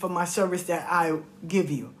paying me for my service that I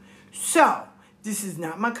give you. So, this is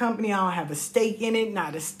not my company. I don't have a stake in it,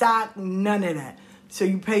 not a stock, none of that. So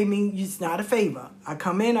you pay me, it's not a favor. I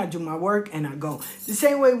come in, I do my work, and I go. The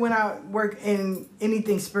same way when I work in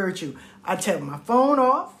anything spiritual, I take my phone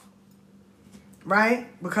off, right?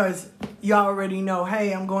 Because y'all already know,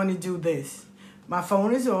 hey, I'm going to do this. My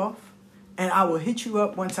phone is off, and I will hit you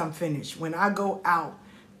up once I'm finished. When I go out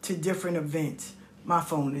to different events, my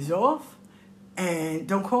phone is off, and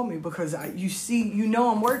don't call me because you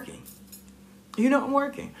know I'm working. You know I'm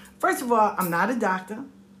working. First of all, I'm not a doctor.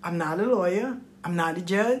 I'm not a lawyer. I'm not a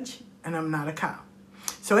judge, and I'm not a cop.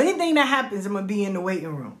 So anything that happens, I'm going to be in the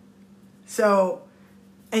waiting room. So,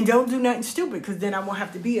 and don't do nothing stupid because then I won't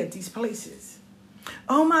have to be at these places.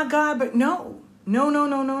 Oh, my God, but no.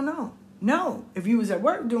 No. If you was at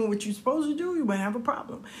work doing what you're supposed to do, you wouldn't have a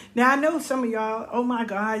problem. Now, I know some of y'all, oh, my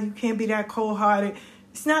God, you can't be that cold-hearted.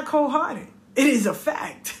 It's not cold-hearted. It is a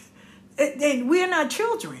fact. We are not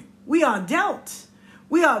children. We are adults.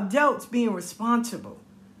 We are adults being responsible.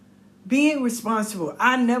 Being responsible.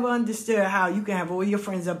 I never understood how you can have all your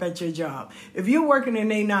friends up at your job. If you're working and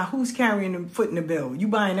they not, who's carrying the foot in the bill? You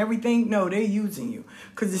buying everything? No, they're using you.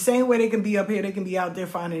 Because the same way they can be up here, they can be out there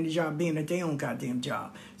finding a job being at their own goddamn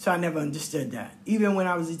job. So I never understood that. Even when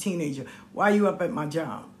I was a teenager. Why are you up at my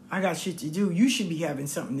job? I got shit to do. You should be having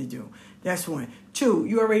something to do. That's one. 2,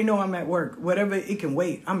 you already know I'm at work. Whatever, it can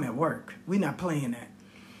wait. I'm at work. We're not playing that.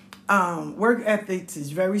 Work ethics is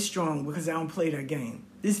very strong because I don't play that game.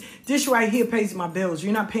 This right here pays my bills.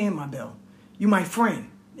 You're not paying my bill. You're my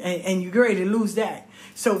friend. And you're ready to lose that.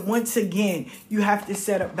 So once again, you have to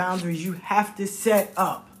set up boundaries. You have to set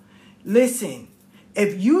up. Listen,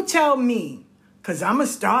 if you tell me, because I'm going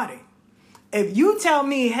to start it. If you tell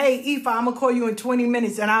me, hey, Aoife, I'm going to call you in 20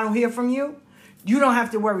 minutes and I don't hear from you, you don't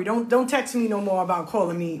have to worry. Don't text me no more about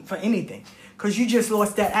calling me for anything because you just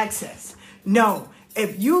lost that access. No.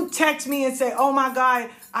 If you text me and say, oh, my God,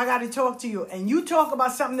 I got to talk to you, and you talk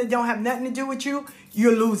about something that don't have nothing to do with you,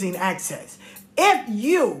 you're losing access. If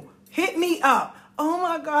you hit me up, oh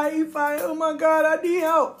my God, oh my God, I need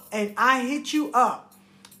help, and I hit you up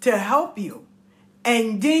to help you,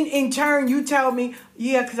 and then in turn you tell me,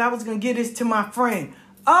 yeah, because I was going to give this to my friend.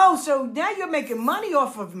 Oh, so now you're making money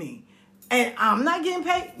off of me. And I'm not getting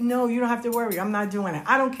paid? No, you don't have to worry. I'm not doing it.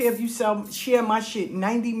 I don't care if you share my shit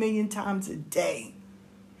 90 million times a day.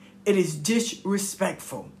 It is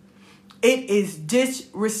disrespectful. It is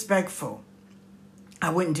disrespectful.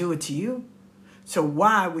 I wouldn't do it to you. So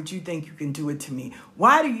why would you think you can do it to me?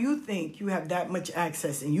 Why do you think you have that much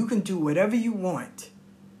access and you can do whatever you want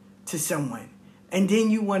to someone? And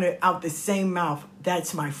then you want to, out the same mouth,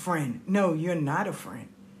 that's my friend. No, you're not a friend.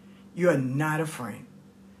 You're not a friend.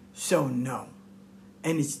 So no.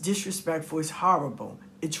 And it's disrespectful. It's horrible.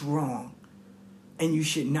 It's wrong. And you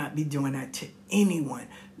should not be doing that to anyone,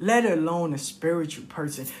 let alone a spiritual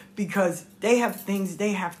person, because they have things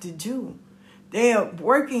they have to do. They are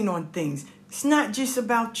working on things. It's not just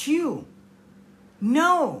about you.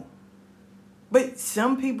 No. But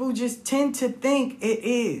some people just tend to think it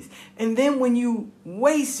is. And then when you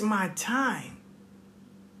waste my time,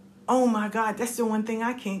 oh my God, that's the one thing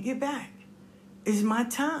I can't get back. Is my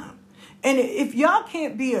time. And if y'all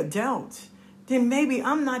can't be adults, then maybe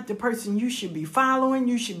I'm not the person you should be following,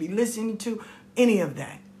 you should be listening to, any of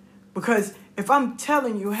that. Because if I'm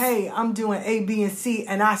telling you, hey, I'm doing A, B, and C,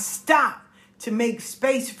 and I stop to make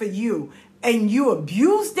space for you, and you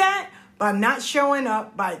abuse that by not showing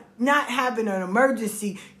up, by not having an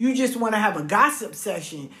emergency, you just want to have a gossip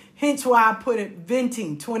session. Hence why I put it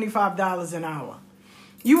venting, $25 an hour.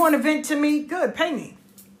 You want to vent to me? Good, pay me.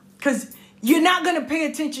 Because you're not going to pay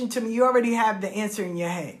attention to me. You already have the answer in your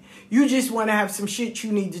head. You just want to have some shit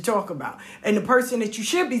you need to talk about. And the person that you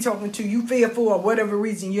should be talking to, you fear for whatever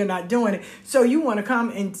reason you're not doing it. So you want to come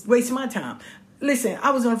and waste my time. Listen, I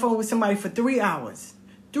was on the phone with somebody for 3 hours.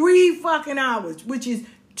 3 fucking hours, which is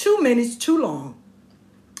 2 minutes too long.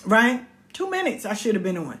 Right? 2 minutes I should have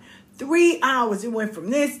been on. 3 hours. It went from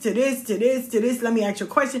this to this to this to this. Let me ask you a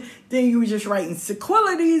question. Then you were just writing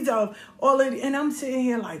sequelities of all of it. And I'm sitting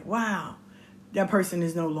here like, wow. That person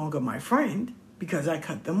is no longer my friend because I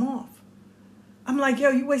cut them off. I'm like, yo,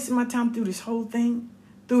 you wasting my time through this whole thing?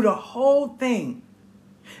 Through the whole thing.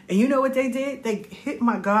 And you know what they did? They hit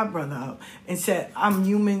my godbrother up and said, I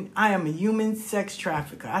am a human sex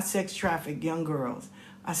trafficker. I sex traffic young girls.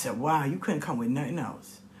 I said, wow, you couldn't come with nothing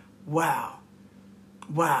else. Wow.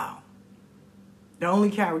 Wow. The only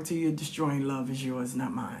character you're destroying, love, is yours,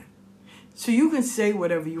 not mine. So you can say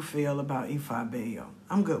whatever you feel about Ifa Bayo.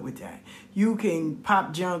 I'm good with that. You can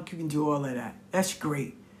pop junk. You can do all of that. That's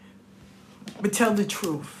great. But tell the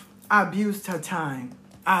truth. I abused her time.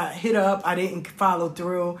 I hit her up. I didn't follow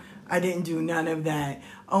through. I didn't do none of that.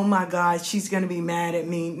 Oh, my God, she's going to be mad at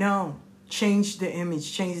me. No. Change the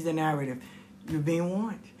image. Change the narrative. You're being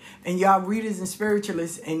warned. And y'all readers and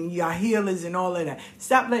spiritualists and y'all healers and all of that.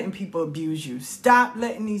 Stop letting people abuse you. Stop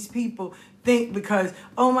letting these people think because,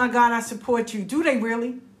 oh my God, I support you. Do they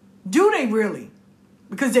really? Do they really?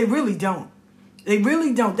 Because they really don't. They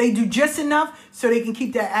really don't. They do just enough so they can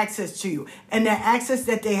keep that access to you. And that access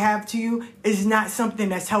that they have to you is not something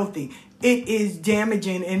that's healthy. It is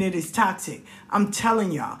damaging and it is toxic. I'm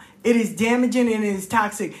telling y'all. It is damaging and it is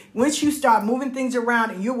toxic. Once you start moving things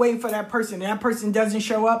around and you're waiting for that person and that person doesn't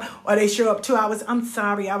show up or they show up 2 hours, I'm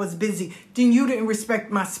sorry, I was busy. Then you didn't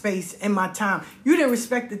respect my space and my time. You didn't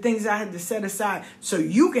respect the things I had to set aside so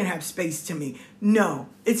you can have space to me. No,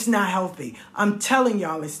 it's not healthy. I'm telling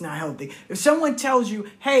y'all it's not healthy. If someone tells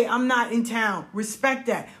you, hey, I'm not in town, respect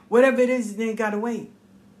that. Whatever it is, then it gotta wait.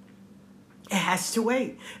 It has to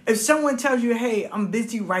wait. If someone tells you, hey, I'm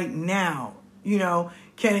busy right now, you know,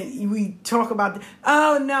 can we talk about that?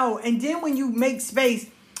 Oh, no. And then when you make space,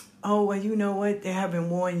 oh, well, you know what? They're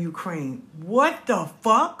having war in Ukraine. What the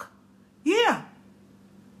fuck? Yeah.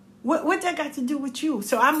 What that got to do with you?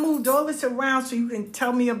 So I moved all this around so you can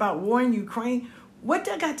tell me about war in Ukraine. What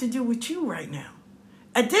that got to do with you right now?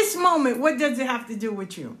 At this moment, what does it have to do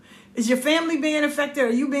with you? Is your family being affected?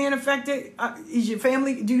 Are you being affected? Is your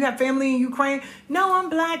family? Do you have family in Ukraine? No, I'm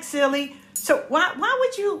black, silly. So why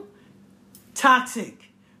would you? Toxic.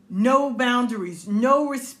 No boundaries. No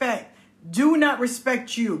respect. Do not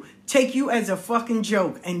respect you. Take you as a fucking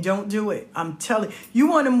joke and don't do it. I'm telling you.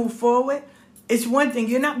 Want to move forward? It's one thing.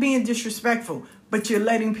 You're not being disrespectful, but you're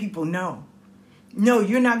letting people know. No,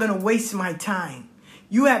 you're not going to waste my time.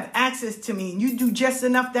 You have access to me and you do just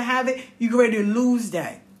enough to have it. You're ready to lose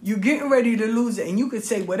that. You're getting ready to lose it. And you can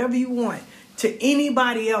say whatever you want to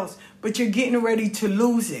anybody else, but you're getting ready to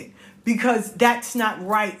lose it. because that's not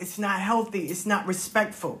right. It's not healthy. It's not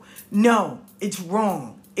respectful. No, it's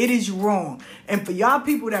wrong. It is wrong. And for y'all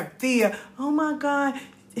people that fear, oh my God,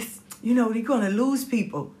 they're going to lose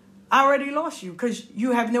people. I already lost you because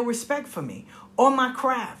you have no respect for me or my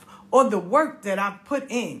craft or the work that I put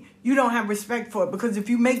in. You don't have respect for it, because if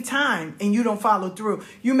you make time and you don't follow through,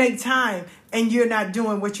 you make time and you're not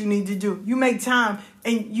doing what you need to do. You make time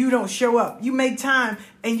and you don't show up. You make time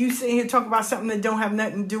and you sit here and talk about something that don't have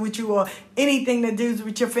nothing to do with you or anything that deals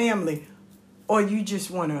with your family. Or you just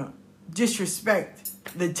want to disrespect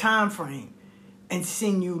the time frame and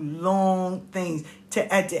send you long things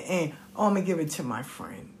to at the end. Oh, I'm going to give it to my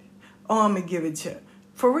friend. Oh, I'm going to give it to,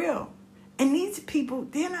 for real. And these people,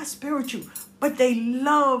 they're not spiritual, but they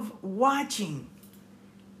love watching.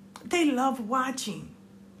 They love watching.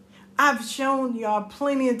 I've shown y'all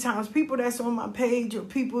plenty of times, people that's on my page or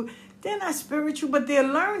people, they're not spiritual, but they're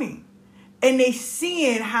learning. And they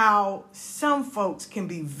seeing how some folks can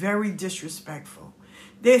be very disrespectful.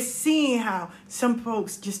 They're seeing how some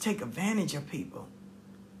folks just take advantage of people.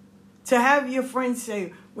 To have your friends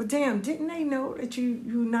say, well, damn, didn't they know that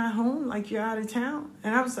you're not home, like you're out of town?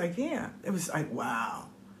 And I was like, yeah. It was like, wow.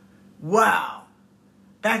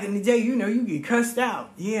 Back in the day, you get cussed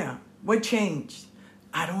out. Yeah. What changed?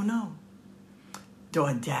 I don't know. The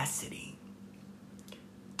audacity.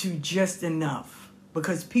 Do just enough.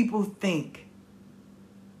 Because people think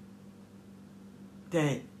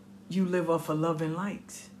that you live off of love and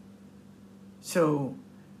likes. So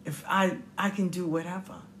if I can do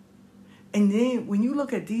whatever. And then when you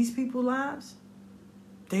look at these people's lives,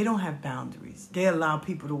 they don't have boundaries. They allow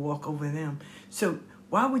people to walk over them. So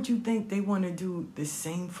why would you think they want to do the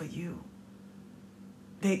same for you?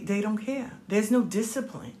 They don't care. There's no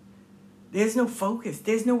discipline. There's no focus.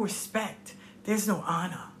 There's no respect. There's no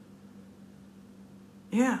honor.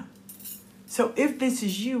 Yeah. So if this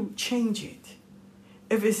is you, change it.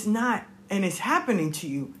 If it's not, and it's happening to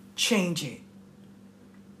you, change it.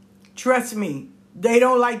 Trust me, they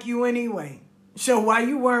don't like you anyway. So why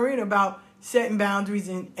you worried about setting boundaries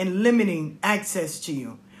and limiting access to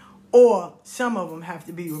you? Or some of them have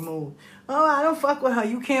to be removed. Oh, I don't fuck with her.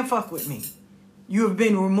 You can't fuck with me. You have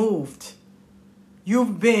been removed.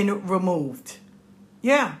 You've been removed.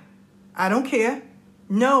 Yeah, I don't care.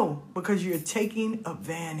 No, because you're taking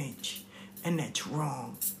advantage. And that's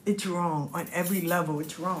wrong. It's wrong. On every level,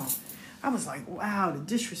 it's wrong. I was like, wow, the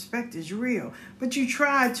disrespect is real. But you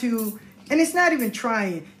try to, and it's not even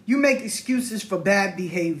trying. You make excuses for bad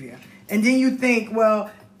behavior. And then you think,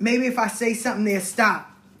 well, maybe if I say something, they'll stop.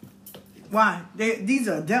 Why? These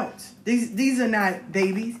are adults. These are not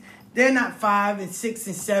babies. They're not 5 and 6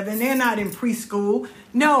 and 7. They're not in preschool.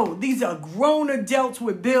 No, these are grown adults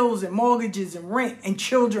with bills and mortgages and rent and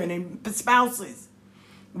children and spouses.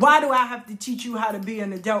 Why do I have to teach you how to be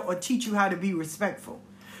an adult or teach you how to be respectful?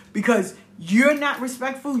 Because you're not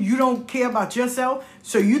respectful. You don't care about yourself.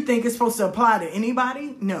 So you think it's supposed to apply to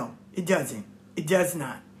anybody? No, it doesn't. It does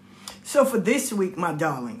not. So for this week, my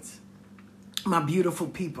darlings, my beautiful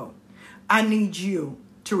people, I need you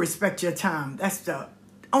to respect your time. That's the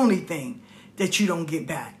only thing that you don't get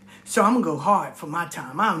back. So I'm going to go hard for my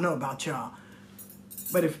time. I don't know about y'all.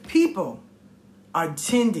 But if people are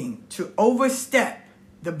tending to overstep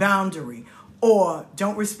the boundary or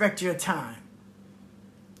don't respect your time,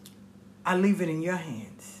 I leave it in your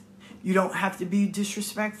hands. You don't have to be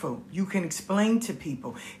disrespectful. You can explain to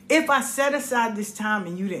people. If I set aside this time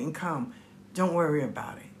and you didn't come, don't worry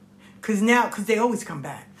about it. Because they always come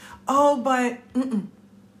back. Oh, but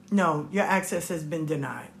no, your access has been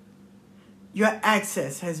denied. Your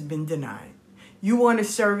access has been denied. You want a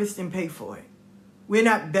service, then pay for it. We're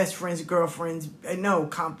not best friends, girlfriends. No.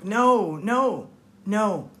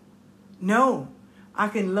 I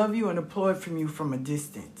can love you and applaud from you from a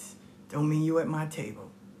distance. Don't mean you at my table.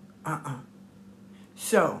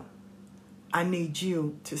 So, I need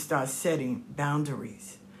you to start setting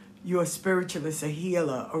boundaries. You're a spiritualist, a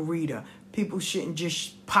healer, a reader. People shouldn't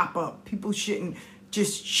just pop up. People shouldn't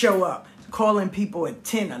just show up, calling people at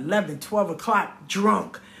 10, 11, 12 o'clock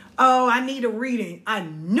drunk. Oh, I need a reading. I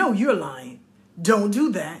know you're lying. Don't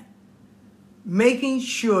do that. Making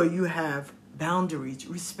sure you have boundaries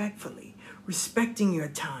respectfully, respecting your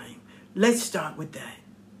time. Let's start with that.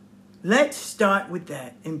 Let's start with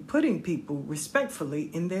that and putting people respectfully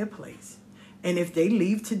in their place. And if they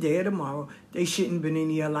leave today or tomorrow, they shouldn't have been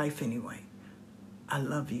in your life anyway. I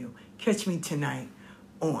love you. Catch me tonight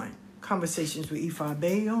on Conversations with Ifa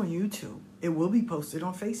Bay on YouTube. It will be posted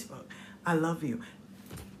on Facebook. I love you.